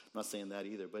 I'm not saying that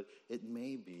either, but it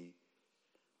may be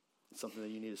something that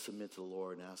you need to submit to the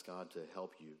Lord and ask God to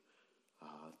help you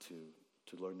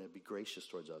to learn to be gracious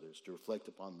towards others, to reflect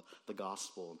upon the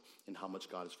gospel and how much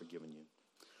God has forgiven you.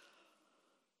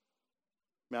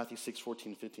 Matthew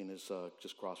 6:14-15 is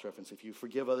just cross-reference. If you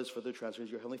forgive others for their transgressions,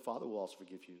 your heavenly Father will also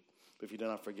forgive you. But if you do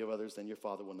not forgive others, then your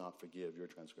Father will not forgive your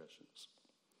transgressions.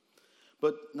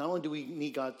 But not only do we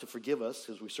need God to forgive us,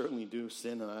 because we certainly do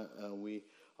sin, and we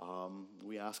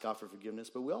ask God for forgiveness,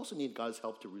 but we also need God's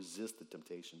help to resist the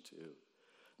temptation too.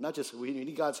 Not just we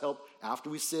need God's help after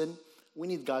we sin, we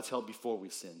need God's help before we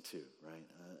sin too, right?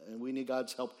 And we need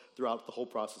God's help throughout the whole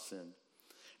process of sin.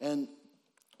 And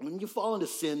when you fall into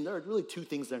sin, there are really two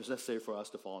things that are necessary for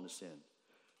us to fall into sin.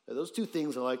 Those two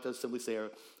things I like to simply say are,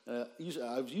 I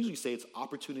usually say it's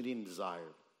opportunity and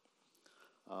desire.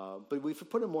 But if we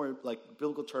put it more like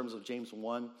biblical terms of James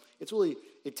 1,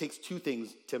 it takes two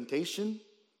things, temptation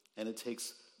and it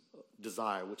takes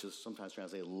desire, which is sometimes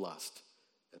translated lust.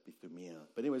 epithumia.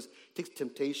 But anyways, it takes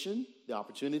temptation, the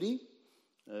opportunity.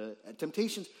 And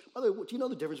temptations, by the way, do you know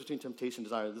the difference between temptation and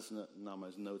desire? This is not my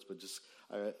notes, but just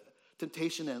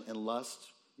temptation and lust.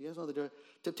 You guys know the difference?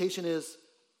 Temptation is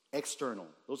external.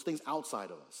 Those things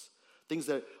outside of us. Things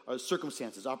that are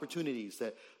circumstances, opportunities,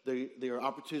 that they are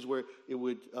opportunities where it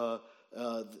would,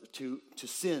 to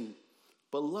sin.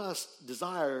 But lust,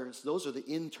 desires, those are the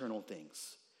internal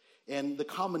things. And the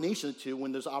combination of the two,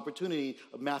 when there's opportunity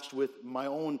matched with my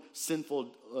own sinful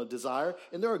desire,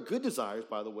 and there are good desires,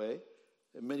 by the way,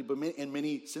 and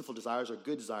many sinful desires are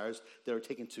good desires that are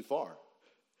taken too far.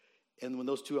 And when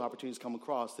those two opportunities come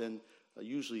across, then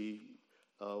usually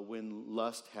when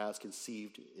lust has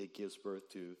conceived, it gives birth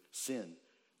to sin,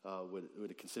 what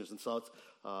it considers. And so it's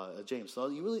James. So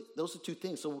those are two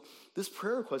things. So this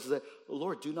prayer request is that,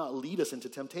 Lord, do not lead us into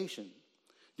temptation.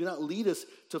 Do not lead us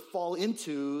to fall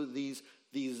into these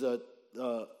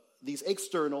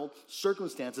external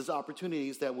circumstances,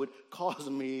 opportunities that would cause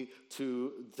me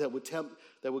that would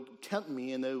tempt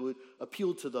me, and that would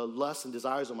appeal to the lusts and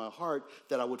desires of my heart,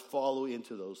 that I would follow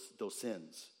into those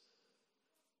sins.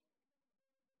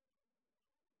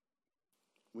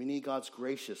 We need God's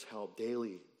gracious help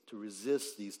daily to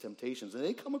resist these temptations, and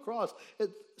they come across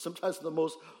sometimes the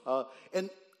most and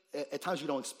at times you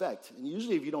don't expect. And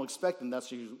usually if you don't expect them, that's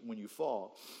when you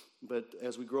fall. But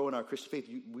as we grow in our Christian faith,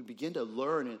 we begin to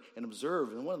learn and observe.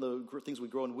 And one of the things we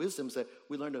grow in wisdom is that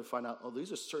we learn to find out,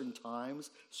 these are certain times,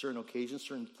 certain occasions,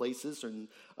 certain places,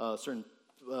 certain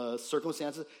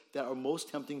circumstances that are most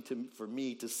tempting for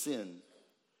me to sin.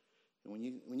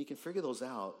 And when you can figure those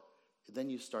out, then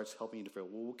you start helping you to figure,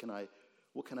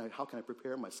 how can I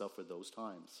prepare myself for those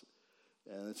times?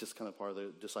 And it's just kind of part of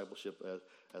the discipleship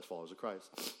as followers of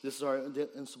Christ.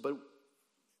 But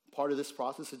part of this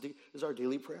process is our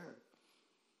daily prayer.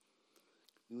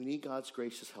 We need God's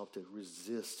gracious help to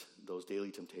resist those daily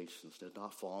temptations, to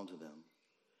not fall into them.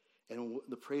 And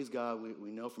the praise God,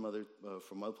 we know from other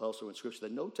places in Scripture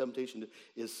that no temptation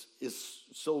is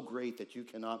so great that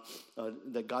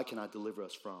that God cannot deliver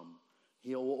us from.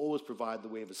 He will always provide the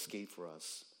way of escape for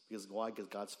us. Because why? Because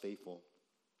God's faithful.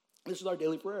 This is our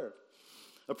daily prayer.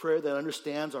 A prayer that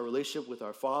understands our relationship with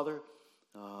our Father,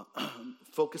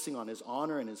 focusing on His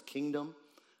honor and His kingdom,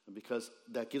 because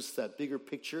that gives us that bigger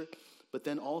picture, but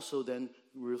then also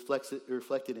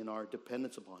reflected in our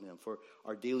dependence upon Him for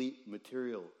our daily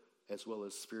material as well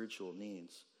as spiritual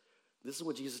needs. This is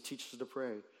what Jesus teaches us to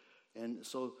pray. And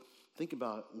so think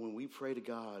about when we pray to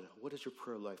God, what does your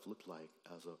prayer life look like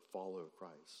as a follower of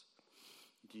Christ?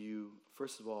 Do you,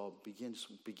 first of all,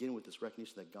 begin with this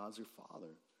recognition that God's your Father,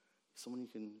 someone you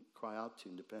can cry out to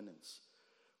in dependence?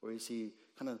 Or you see,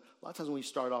 a lot of times when we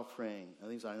start off praying,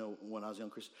 I know when I was a young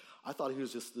Christian, I thought He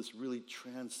was just this really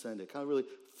transcendent, kind of really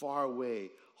far away,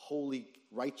 holy,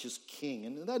 righteous King.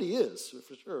 And that He is,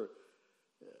 for sure.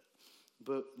 Yeah.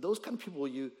 But those kind of people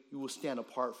you will stand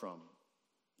apart from,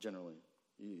 generally.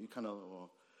 You kind of,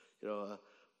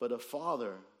 but a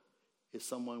father is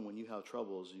someone when you have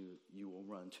troubles, you will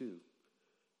run to.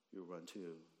 You'll run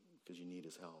to because you need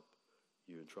His help.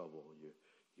 You're in trouble.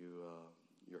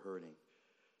 You're hurting.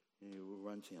 You will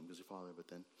run to Him because your Father. But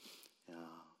then,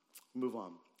 move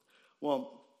on.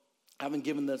 Well, having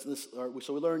given this,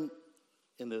 so we learn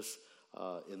in this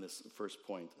first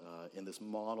point, in this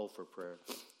model for prayer,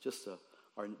 just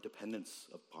our dependence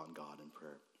upon God in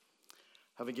prayer.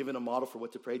 Having given a model for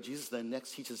what to pray, Jesus then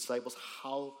next teaches disciples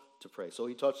how to pray. So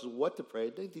He teaches what to pray,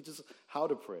 then He teaches how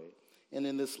to pray. And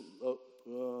in this,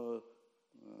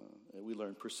 we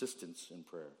learn persistence in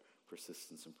prayer.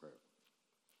 Persistence in prayer.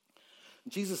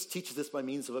 Jesus teaches this by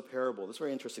means of a parable. This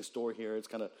very interesting story here. It's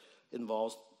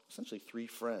involves essentially three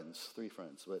friends,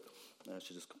 but it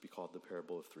should just be called the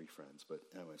parable of three friends. But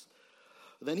anyways,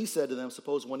 then He said to them,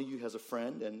 suppose one of you has a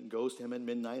friend and goes to him at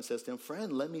midnight and says to him,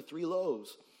 friend, lend me 3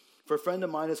 loaves. For a friend of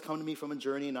mine has come to me from a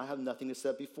journey and I have nothing to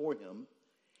set before him.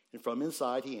 And from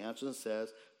inside he answers and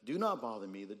says, do not bother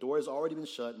me. The door has already been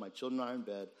shut. My children are in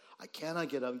bed. I cannot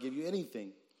get up and give you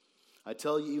anything. I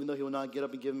tell you, even though he will not get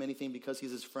up and give him anything because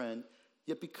he's his friend,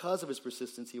 yet because of his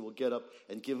persistence, he will get up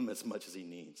and give him as much as he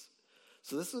needs.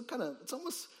 So this is it's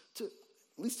almost, at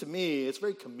least to me, it's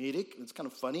very comedic. It's kind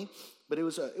of funny, but it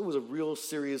was a real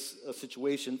serious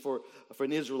situation for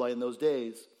an Israelite in those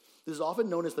days. This is often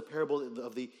known as the parable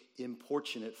of the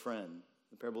importunate friend.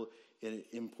 The parable of an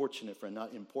importunate friend,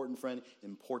 not important friend,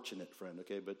 importunate friend.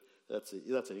 Okay, but that's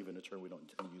even a term we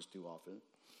don't use too often.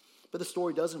 But the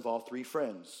story does involve 3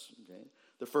 friends. Okay,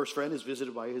 the first friend is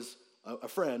visited by a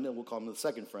friend, and we'll call him the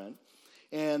second friend.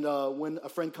 And when a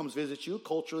friend comes visit you,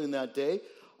 culturally in that day,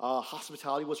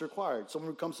 hospitality was required. Someone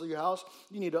who comes to your house,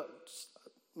 you need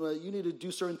you need to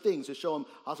do certain things to show them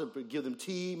how to give them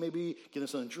tea, maybe give them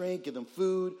something to drink, give them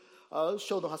food,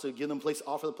 show them how to give them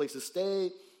offer them a place to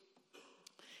stay.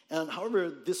 And however,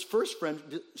 this first friend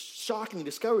shockingly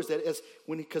discovers that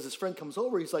because his friend comes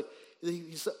over, he's like,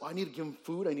 I need to give him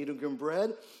food, I need to give him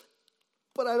bread,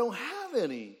 but I don't have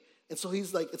any. And so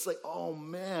he's like, it's like, oh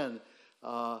man,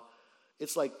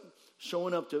 it's like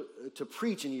showing up to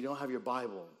preach and you don't have your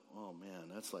Bible. Oh man,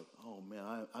 that's like, oh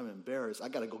man, I'm embarrassed. I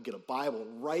got to go get a Bible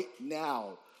right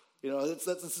now.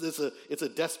 It's a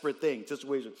desperate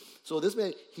situation. So this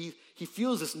man, he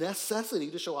feels this necessity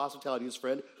to show hospitality to his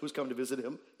friend who's come to visit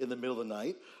him in the middle of the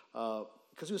night,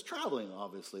 because he was traveling.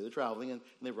 Obviously, they're traveling, and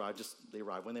they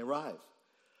arrive when they arrive.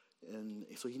 And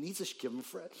so he needs to give him a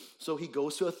friend. So he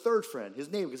goes to a third friend,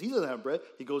 his neighbor, because he doesn't have bread.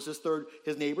 He goes to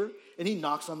his neighbor, and he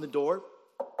knocks on the door.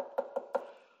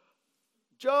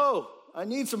 Joe, I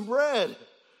need some bread.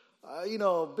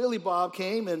 Billy Bob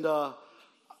came, and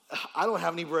I don't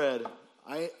have any bread.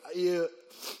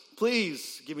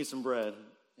 Please give me some bread.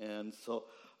 And so,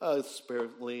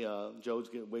 sparingly, Joe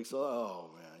wakes up.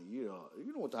 Oh man, you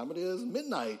know what time it is?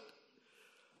 Midnight.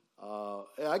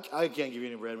 I can't give you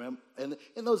any bread, man. And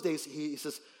in those days, he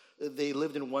says they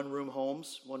lived in one-room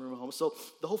homes. So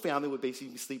the whole family would basically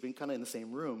be sleeping kind of in the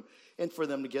same room. And for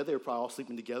them together, they were probably all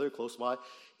sleeping together close by.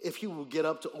 If he would get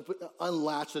up to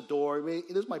unlatch the door,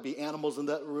 there might be animals in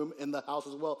that room, in the house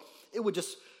as well. It would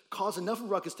just cause enough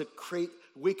ruckus to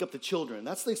wake up the children.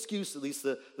 That's the excuse, at least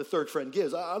the third friend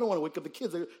gives. I don't want to wake up the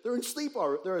kids. They're asleep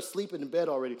already. They're asleep in bed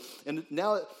already. And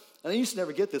I used to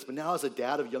never get this, but now as a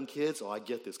dad of young kids, I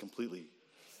get this completely.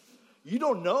 You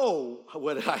don't know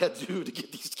what I had to do to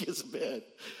get these kids in bed.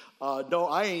 No,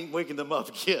 I ain't waking them up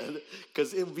again,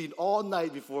 because it would be all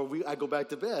night before I go back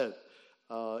to bed.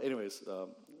 Anyways,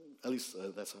 at least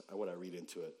that's what I read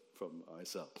into it from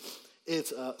myself.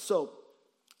 It's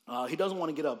he doesn't want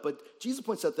to get up, but Jesus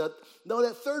points out that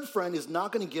third friend is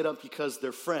not going to get up because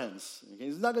they're friends. Okay?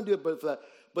 He's not going to do it,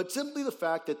 but simply the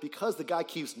fact that because the guy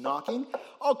keeps knocking.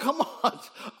 Oh come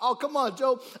on,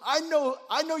 Joe. I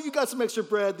know you got some extra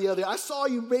bread the other day. I saw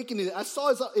you making it. I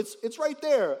saw it's right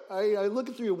there. I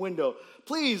looking through your window.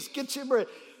 Please get your bread.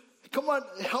 Come on,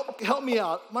 help me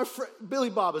out. My friend Billy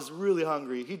Bob is really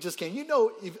hungry. He just came.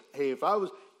 If I was,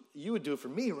 you would do it for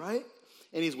me, right?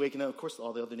 And he's waking up. Of course,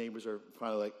 all the other neighbors are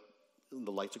probably like,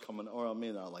 the lights are coming, or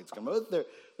maybe not lights coming, but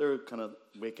they're kind of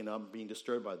waking up, being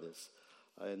disturbed by this.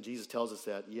 And Jesus tells us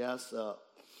that, yes,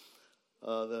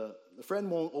 the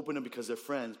friend won't open up because they're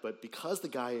friends, but because the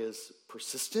guy is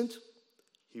persistent,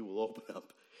 he will open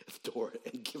up the door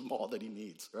and give him all that he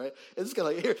needs, right? And this guy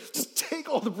like, here, just take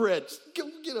all the bread. Just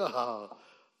get a.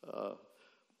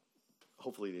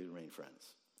 Hopefully they remain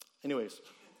friends. Anyways.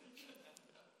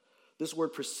 This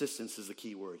word persistence is the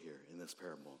key word here in this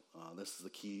parable. This is the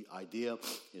key idea.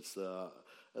 It's the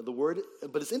word,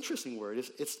 but it's an interesting word.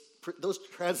 It's those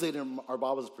translated in our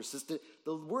Bibles as persistent.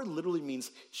 The word literally means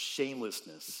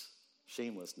shamelessness.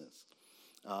 Shamelessness.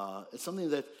 It's something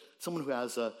that someone who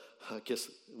has I guess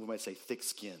we might say thick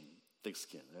skin. Thick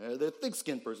skin. They're a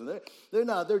thick-skinned person. They're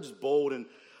not. They're just bold and.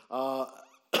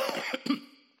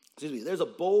 Excuse me. There's a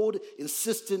bold,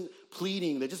 insistent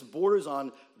pleading that just borders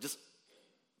on just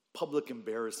public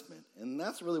embarrassment, and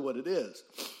that's really what it is.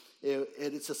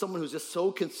 It's someone who's just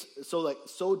so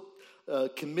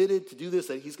committed to do this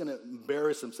that he's going to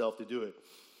embarrass himself to do it.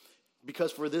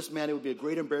 Because for this man, it would be a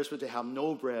great embarrassment to have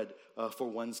no bread for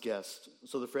one's guest.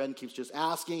 So the friend keeps just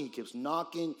asking, he keeps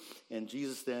knocking, and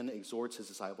Jesus then exhorts his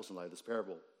disciples in light of this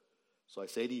parable. So I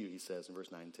say to you, he says in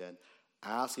verse 9 and 10,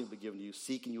 ask and it will be given to you,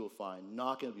 seek and you will find,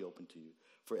 knock and it will be open to you.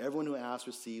 For everyone who asks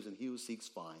receives, and he who seeks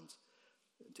finds.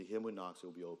 To him who knocks, it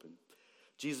will be open.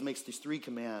 Jesus makes these three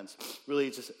commands, really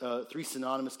just three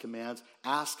synonymous commands: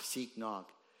 ask, seek,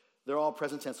 knock. They're all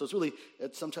present tense. So it's really,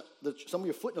 some of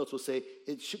your footnotes will say,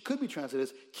 could be translated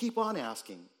as keep on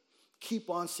asking, keep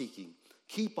on seeking,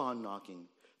 keep on knocking.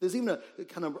 There's even a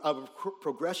kind of a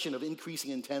progression of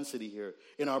increasing intensity here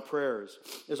in our prayers.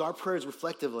 As our prayers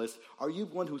reflective of this, are you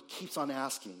one who keeps on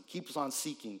asking, keeps on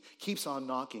seeking, keeps on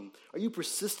knocking? Are you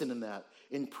persistent in that?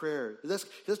 In prayer. That's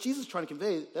Jesus trying to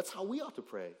convey, that's how we ought to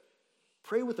pray.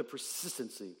 Pray with a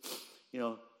persistency.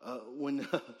 When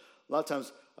a lot of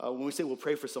times when we say we'll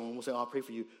pray for someone, we'll say, I'll pray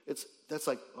for you. It's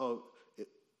like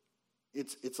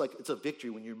it's a victory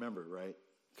when you remember, right?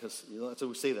 Because that's how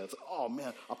we say that. It's like, oh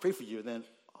man, I'll pray for you. And then,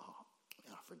 oh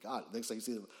man, I forgot. Next time you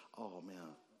see them, oh man,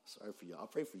 sorry for you. I'll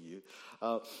pray for you.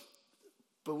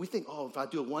 But we think, if I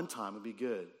do it one time, it'd be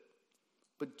good.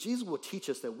 But Jesus will teach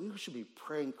us that we should be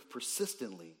praying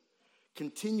persistently,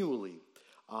 continually.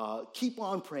 Keep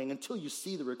on praying until you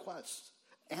see the request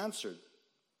answered.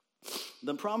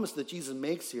 The promise that Jesus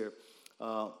makes here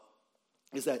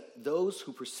is that those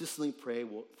who persistently pray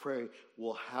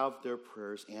will have their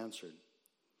prayers answered.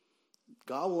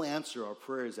 God will answer our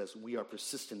prayers as we are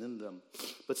persistent in them.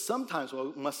 But sometimes,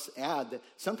 we must add that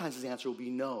sometimes his answer will be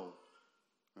no,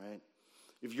 right?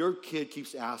 If your kid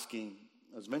keeps asking,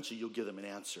 eventually you'll give them an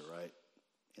answer, right?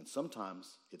 And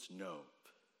sometimes it's no,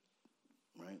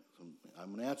 right?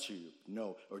 I'm going to answer you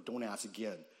no, or don't ask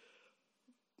again.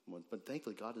 But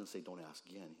thankfully, God doesn't say don't ask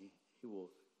again.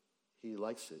 He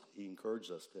likes it. He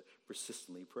encourages us to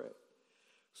persistently pray.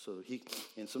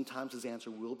 And sometimes his answer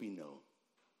will be no.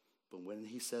 But when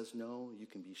he says no, you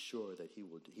can be sure that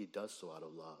he does so out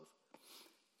of love.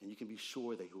 And you can be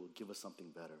sure that he will give us something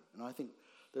better. And I think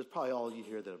there's probably all of you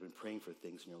here that have been praying for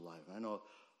things in your life. And I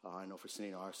know for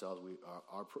Cindy and ourselves, we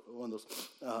are one of those.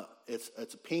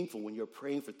 It's painful when you're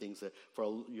praying for things that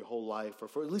for your whole life, or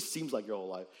for at least seems like your whole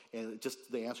life, and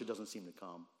the answer doesn't seem to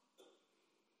come.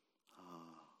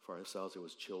 For ourselves, it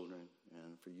was children,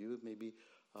 and for you, it may be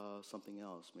something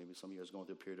else. Maybe some of you are going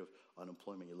through a period of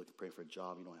unemployment. You're praying for a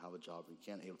job. You don't have a job. You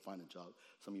can't even find a job.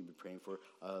 Some of you have been praying for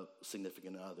a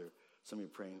significant other. Some of you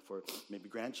are praying for maybe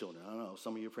grandchildren. I don't know.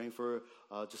 Some of you are praying for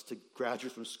just to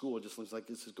graduate from school. It just looks like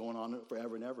this is going on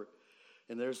forever and ever.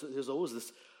 And there's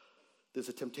always there's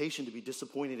a temptation to be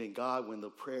disappointed in God when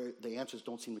the answers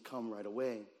don't seem to come right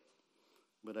away.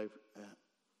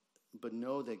 But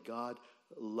know that God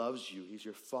loves you. He's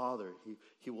your Father.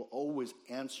 He will always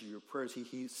answer your prayers.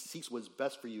 He seeks what's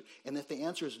best for you. And if the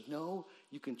answer is no,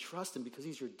 you can trust him because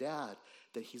he's your dad,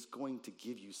 that he's going to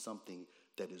give you something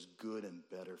that is good and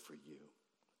better for you.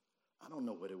 I don't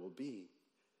know what it will be,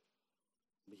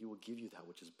 but he will give you that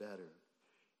which is better,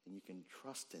 and you can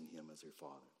trust in him as your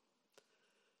Father.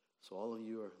 So all of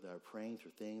you that are praying for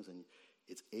things and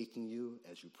it's aching you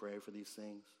as you pray for these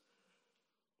things,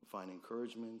 find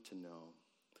encouragement to know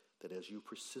that as you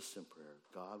persist in prayer,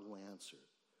 God will answer,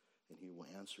 and he will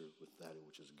answer with that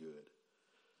which is good.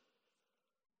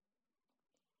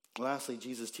 Lastly,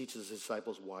 Jesus teaches his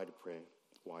disciples why to pray.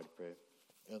 Why to pray.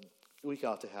 And we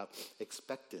ought to have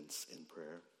expectance in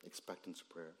prayer. Expectance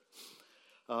in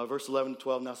prayer. Verse 11 to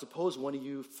 12, now suppose one of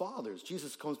you fathers.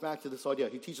 Jesus comes back to this idea.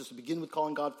 He teaches us to begin with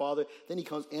calling God Father. Then he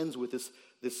ends with this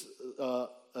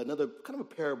another kind of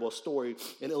a parable, a story,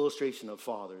 an illustration of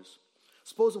fathers.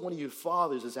 Suppose that one of you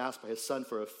fathers is asked by his son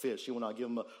for a fish. He will not give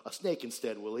him a snake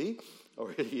instead, will he?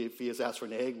 Or if he is asked for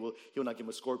an egg, he will not give him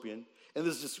a scorpion. And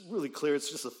this is just really clear.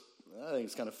 It's just I think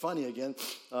it's kind of funny again.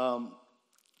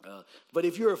 But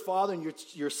if you're a father and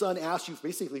your son asks you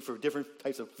basically for different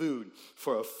types of food,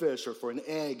 for a fish or for an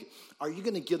egg, are you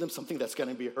going to give them something that's going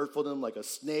to be hurtful to them, like a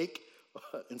snake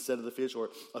instead of the fish,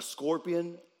 or a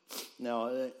scorpion?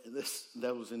 Now,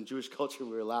 that was in Jewish culture.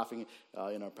 We were laughing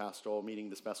in our pastoral meeting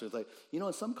this past week. It's like,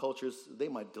 in some cultures, they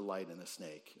might delight in a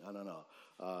snake. I don't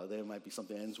know. There might be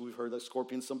something. And we've heard that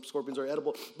some scorpions are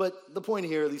edible. But the point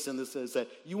here, at least in this, is that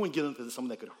you wouldn't give them to something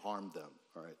that could harm them.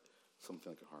 All right?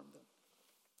 Something that could harm them.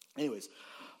 Anyways,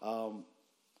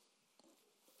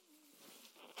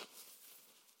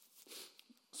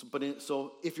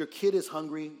 so if your kid is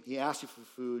hungry, he asks you for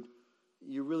food,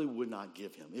 you really would not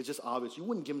give him. It's just obvious. You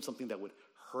wouldn't give him something that would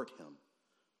hurt him.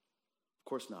 Of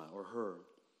course not, or her.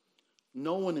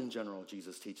 No one in general,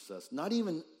 Jesus teaches us, not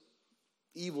even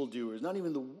evildoers, not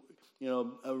even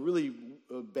really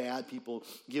bad people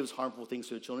gives harmful things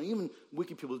to their children. Even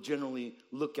wicked people generally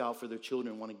look out for their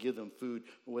children and want to give them food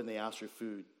when they ask for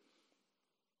food.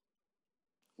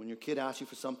 When your kid asks you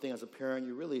for something as a parent,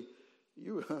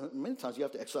 many times you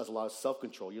have to exercise a lot of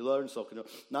self-control. You learn self-control,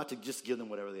 not to just give them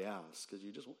whatever they ask, because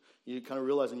you kind of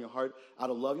realize in your heart, out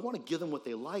of love, you want to give them what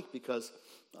they like because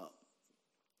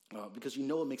you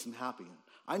know it makes them happy.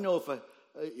 I know if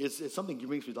it's something that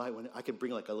brings me delight when I can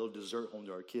bring like a little dessert home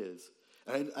to our kids.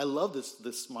 And I love this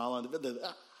smile on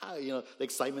the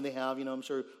excitement they have. I'm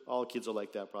sure all kids are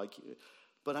like that, probably.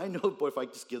 But I know, boy, if I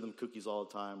just give them cookies all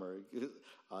the time,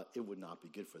 it would not be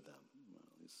good for them.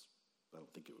 At least I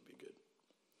don't think it would be good.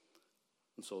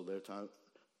 And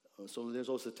so there's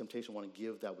also a temptation to want to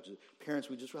give that which is, parents,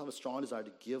 we just have a strong desire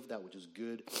to give that which is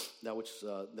good, that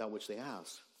which they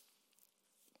ask.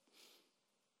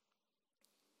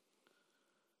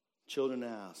 Children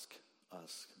ask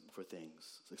us for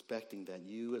things, expecting that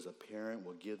you as a parent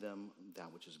will give them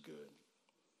that which is good.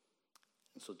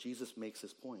 And so Jesus makes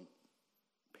this point.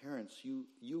 Parents,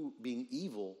 you being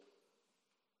evil,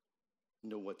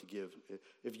 know what to give.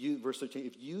 Verse 13,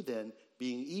 if you then,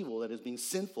 being evil, that is being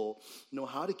sinful, know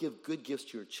how to give good gifts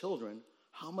to your children,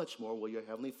 how much more will your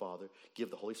Heavenly Father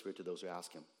give the Holy Spirit to those who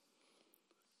ask him?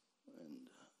 And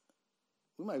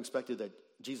we might have expected that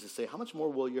Jesus would say, how much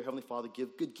more will your Heavenly Father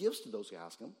give good gifts to those who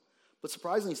ask him? But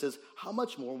surprisingly, he says, how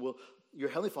much more will your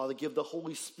Heavenly Father give the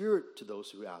Holy Spirit to those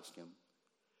who ask him?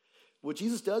 What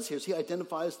Jesus does here is he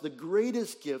identifies the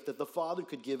greatest gift that the Father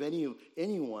could give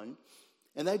anyone,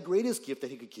 and that greatest gift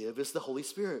that he could give is the Holy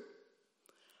Spirit.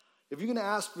 If you're going to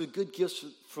ask for good gifts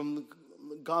from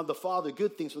God the Father,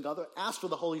 good things from God, ask for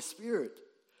the Holy Spirit.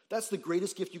 That's the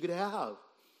greatest gift you could have.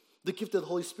 The gift of the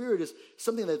Holy Spirit is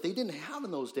something that they didn't have in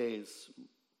those days,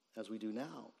 as we do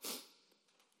now.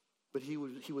 But he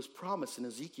was promised in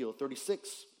Ezekiel 36,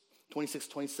 26,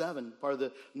 27, part of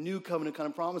the new covenant kind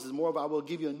of promises. Moreover, I will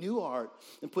give you a new heart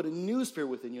and put a new spirit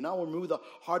within you. And I will remove the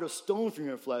heart of stone from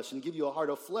your flesh and give you a heart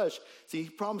of flesh. See, he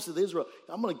promises Israel,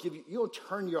 I'm going to give you, you'll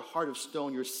turn your heart of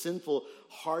stone, your sinful,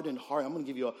 hardened heart. I'm going to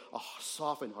give you a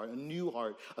softened heart, a new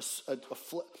heart,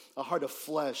 a heart of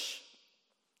flesh.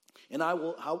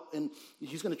 And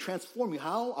he's going to transform you.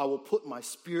 How? I will put my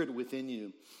spirit within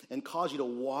you and cause you to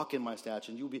walk in my statutes.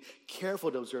 And you'll be careful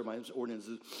to observe my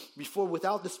ordinances. Before,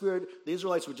 without the Spirit, the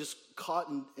Israelites were just caught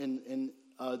and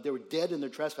they were dead in their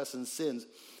trespasses and sins.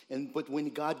 But when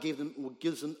God gives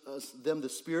them the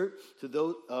Spirit to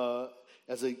those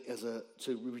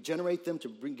to regenerate them, to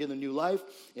give them new life,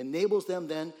 enables them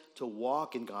then to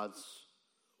walk in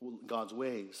God's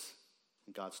ways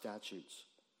and God's statutes.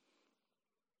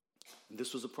 And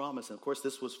this was a promise, and of course,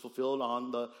 this was fulfilled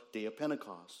on the day of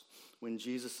Pentecost, when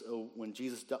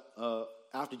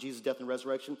after Jesus' death and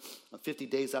resurrection, 50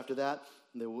 days after that,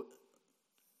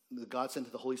 God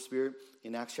sent the Holy Spirit.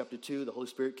 In Acts chapter 2, the Holy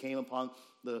Spirit came upon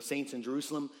the saints in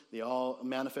Jerusalem. They all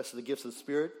manifested the gifts of the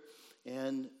Spirit,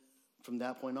 and from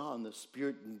that point on, the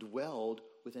Spirit dwelled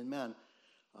within man.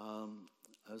 I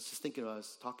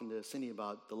was talking to Cindy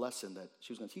about the lesson that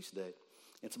she was going to teach today.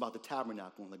 It's about the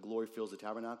tabernacle, and the glory fills the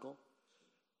tabernacle.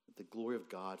 The glory of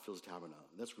God fills the tabernacle.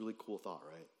 That's a really cool thought,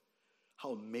 right?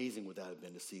 How amazing would that have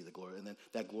been to see the glory? And then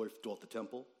that glory dwelt the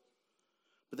temple.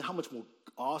 But then how much more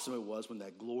awesome it was when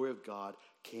that glory of God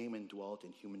came and dwelt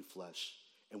in human flesh,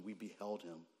 and we beheld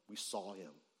him. We saw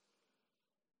him.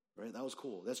 Right? That was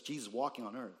cool. That's Jesus walking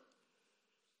on earth.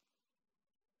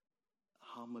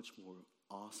 How much more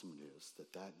awesome it is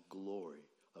that glory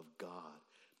of God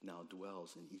now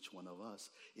dwells in each one of us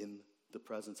in the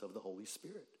presence of the Holy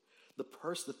Spirit.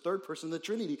 The third person of the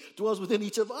Trinity dwells within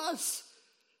each of us.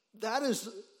 That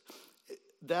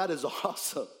is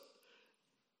awesome.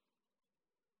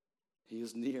 He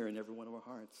is near in every one of our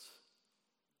hearts.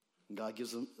 And God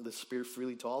gives the Spirit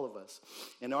freely to all of us.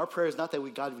 And our prayer is not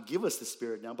that God would give us the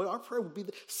Spirit now, but our prayer would be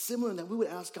similar in that we would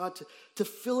ask God to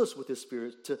fill us with His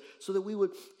Spirit, so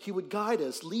that He would guide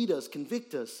us, lead us,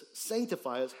 convict us,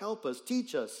 sanctify us, help us,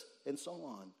 teach us, and so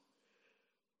on.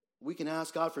 We can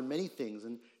ask God for many things,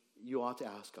 and you ought to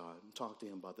ask God and talk to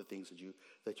Him about the things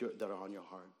that are on your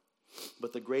heart.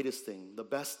 But the greatest thing, the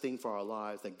best thing for our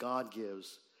lives that God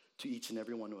gives to each and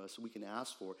every one of us we can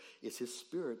ask for is His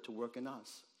Spirit to work in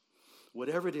us.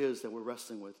 Whatever it is that we're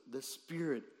wrestling with, the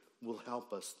Spirit will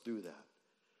help us through that,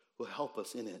 will help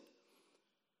us in it.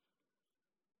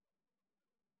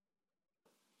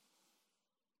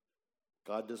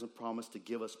 God doesn't promise to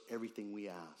give us everything we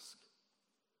ask,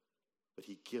 but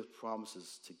He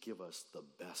promises to give us the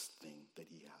best thing that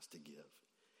He has to give.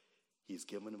 He's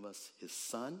given us His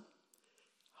Son.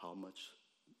 How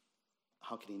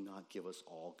can He not give us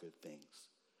all good things?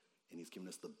 And He's given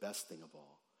us the best thing of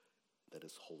all, that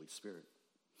is Holy Spirit.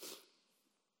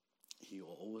 He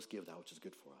will always give that which is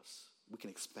good for us. We can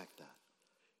expect that.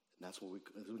 And that's where we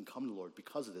can come to the Lord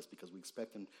because of this, because we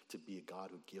expect Him to be a God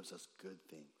who gives us good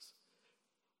things.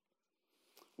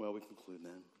 Well, we conclude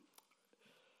then.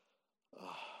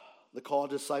 The call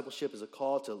to discipleship is a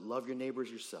call to love your neighbors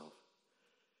yourself.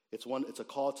 It's a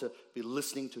call to be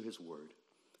listening to His word.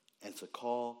 And it's a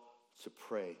call to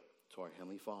pray to our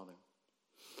Heavenly Father.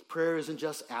 Prayer isn't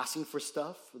just asking for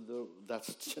stuff. That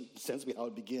tends to be how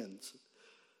it begins.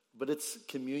 But it's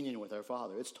communion with our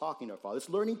Father. It's talking to our Father. It's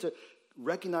learning to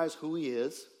recognize who He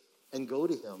is and go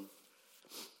to Him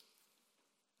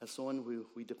as someone who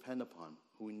we depend upon,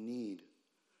 who we need,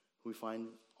 who we find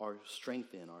our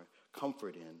strength in, our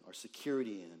comfort in, our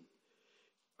security in,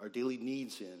 our daily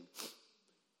needs in.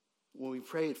 When we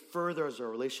pray, it furthers our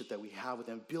relationship that we have with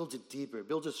Him, builds it deeper, it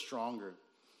builds it stronger.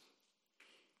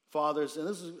 Fathers, and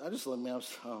this is, I just let me ask,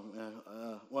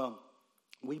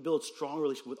 we build strong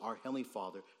relationship with our Heavenly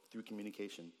Father through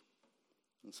communication.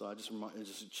 And so it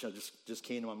just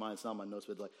came to my mind. It's not my notes,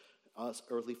 but like us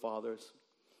earthly fathers,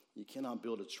 you cannot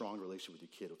build a strong relationship with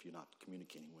your kid if you're not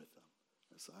communicating with them.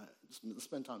 And so just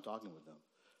spend time talking with them,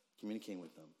 communicating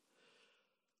with them.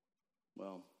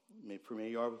 Well,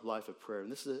 May our life of prayer.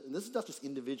 And this is not just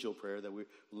individual prayer that we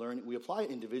learn. We apply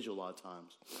it individual a lot of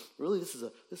times. Really, this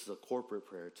is a corporate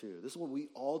prayer too. This is what we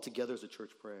all together as a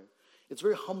church pray. It's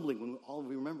very humbling when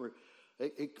we remember.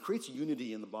 It creates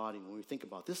unity in the body when we think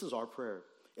about this is our prayer.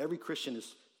 Every Christian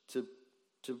is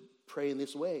to pray in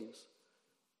these ways.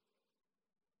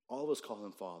 All of us call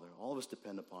him Father. All of us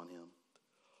depend upon him.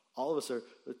 All of us are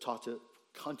taught to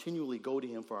continually go to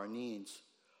him for our needs.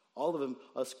 All of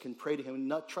us can pray to him,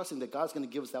 not trusting that God's going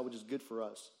to give us that which is good for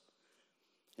us.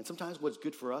 And sometimes what's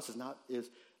good for us is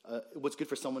what's good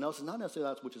for someone else is not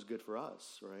necessarily that which is good for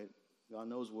us, right? God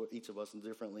knows what each of us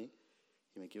differently.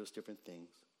 He may give us different things.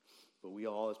 But we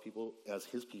all as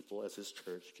his people, as his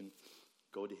church, can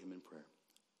go to him in prayer.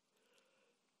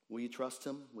 Will you trust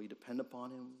him? Will you depend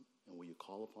upon him? And will you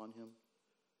call upon him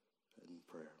in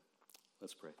prayer?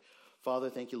 Let's pray. Father,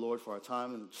 thank you, Lord, for our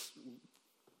time and just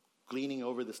gleaning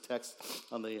over this text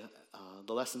on the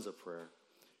lessons of prayer.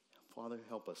 Father,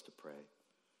 help us to pray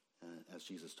as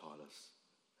Jesus taught us.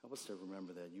 Help us to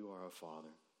remember that you are our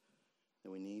Father,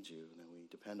 that we need you, and that we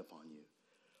depend upon you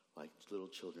like little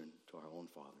children to our own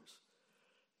fathers.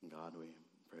 And God, we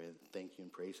pray, thank you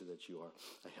and praise you that you are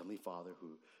a heavenly Father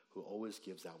who always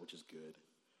gives that which is good,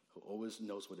 who always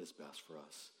knows what is best for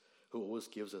us, who always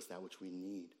gives us that which we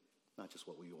need, not just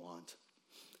what we want.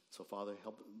 So, Father,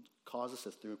 cause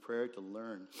us through prayer to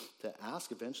learn, to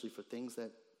ask eventually for things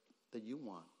that you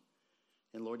want.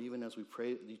 And Lord, even as we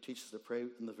pray, you teach us to pray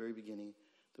in the very beginning,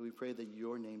 that we pray that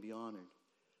your name be honored,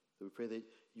 that we pray that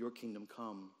your kingdom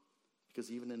come, because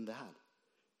even in that,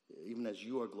 even as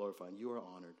you are glorified, you are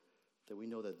honored, that we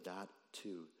know that that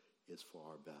too is for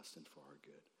our best and for our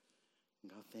good.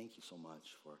 And God, thank you so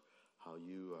much for how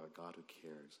you are a God who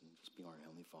cares and just being our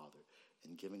Heavenly Father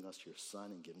and giving us your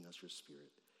Son and giving us your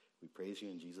Spirit. We praise you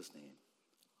in Jesus' name.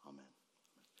 Amen.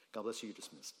 God bless you. You're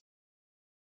dismissed.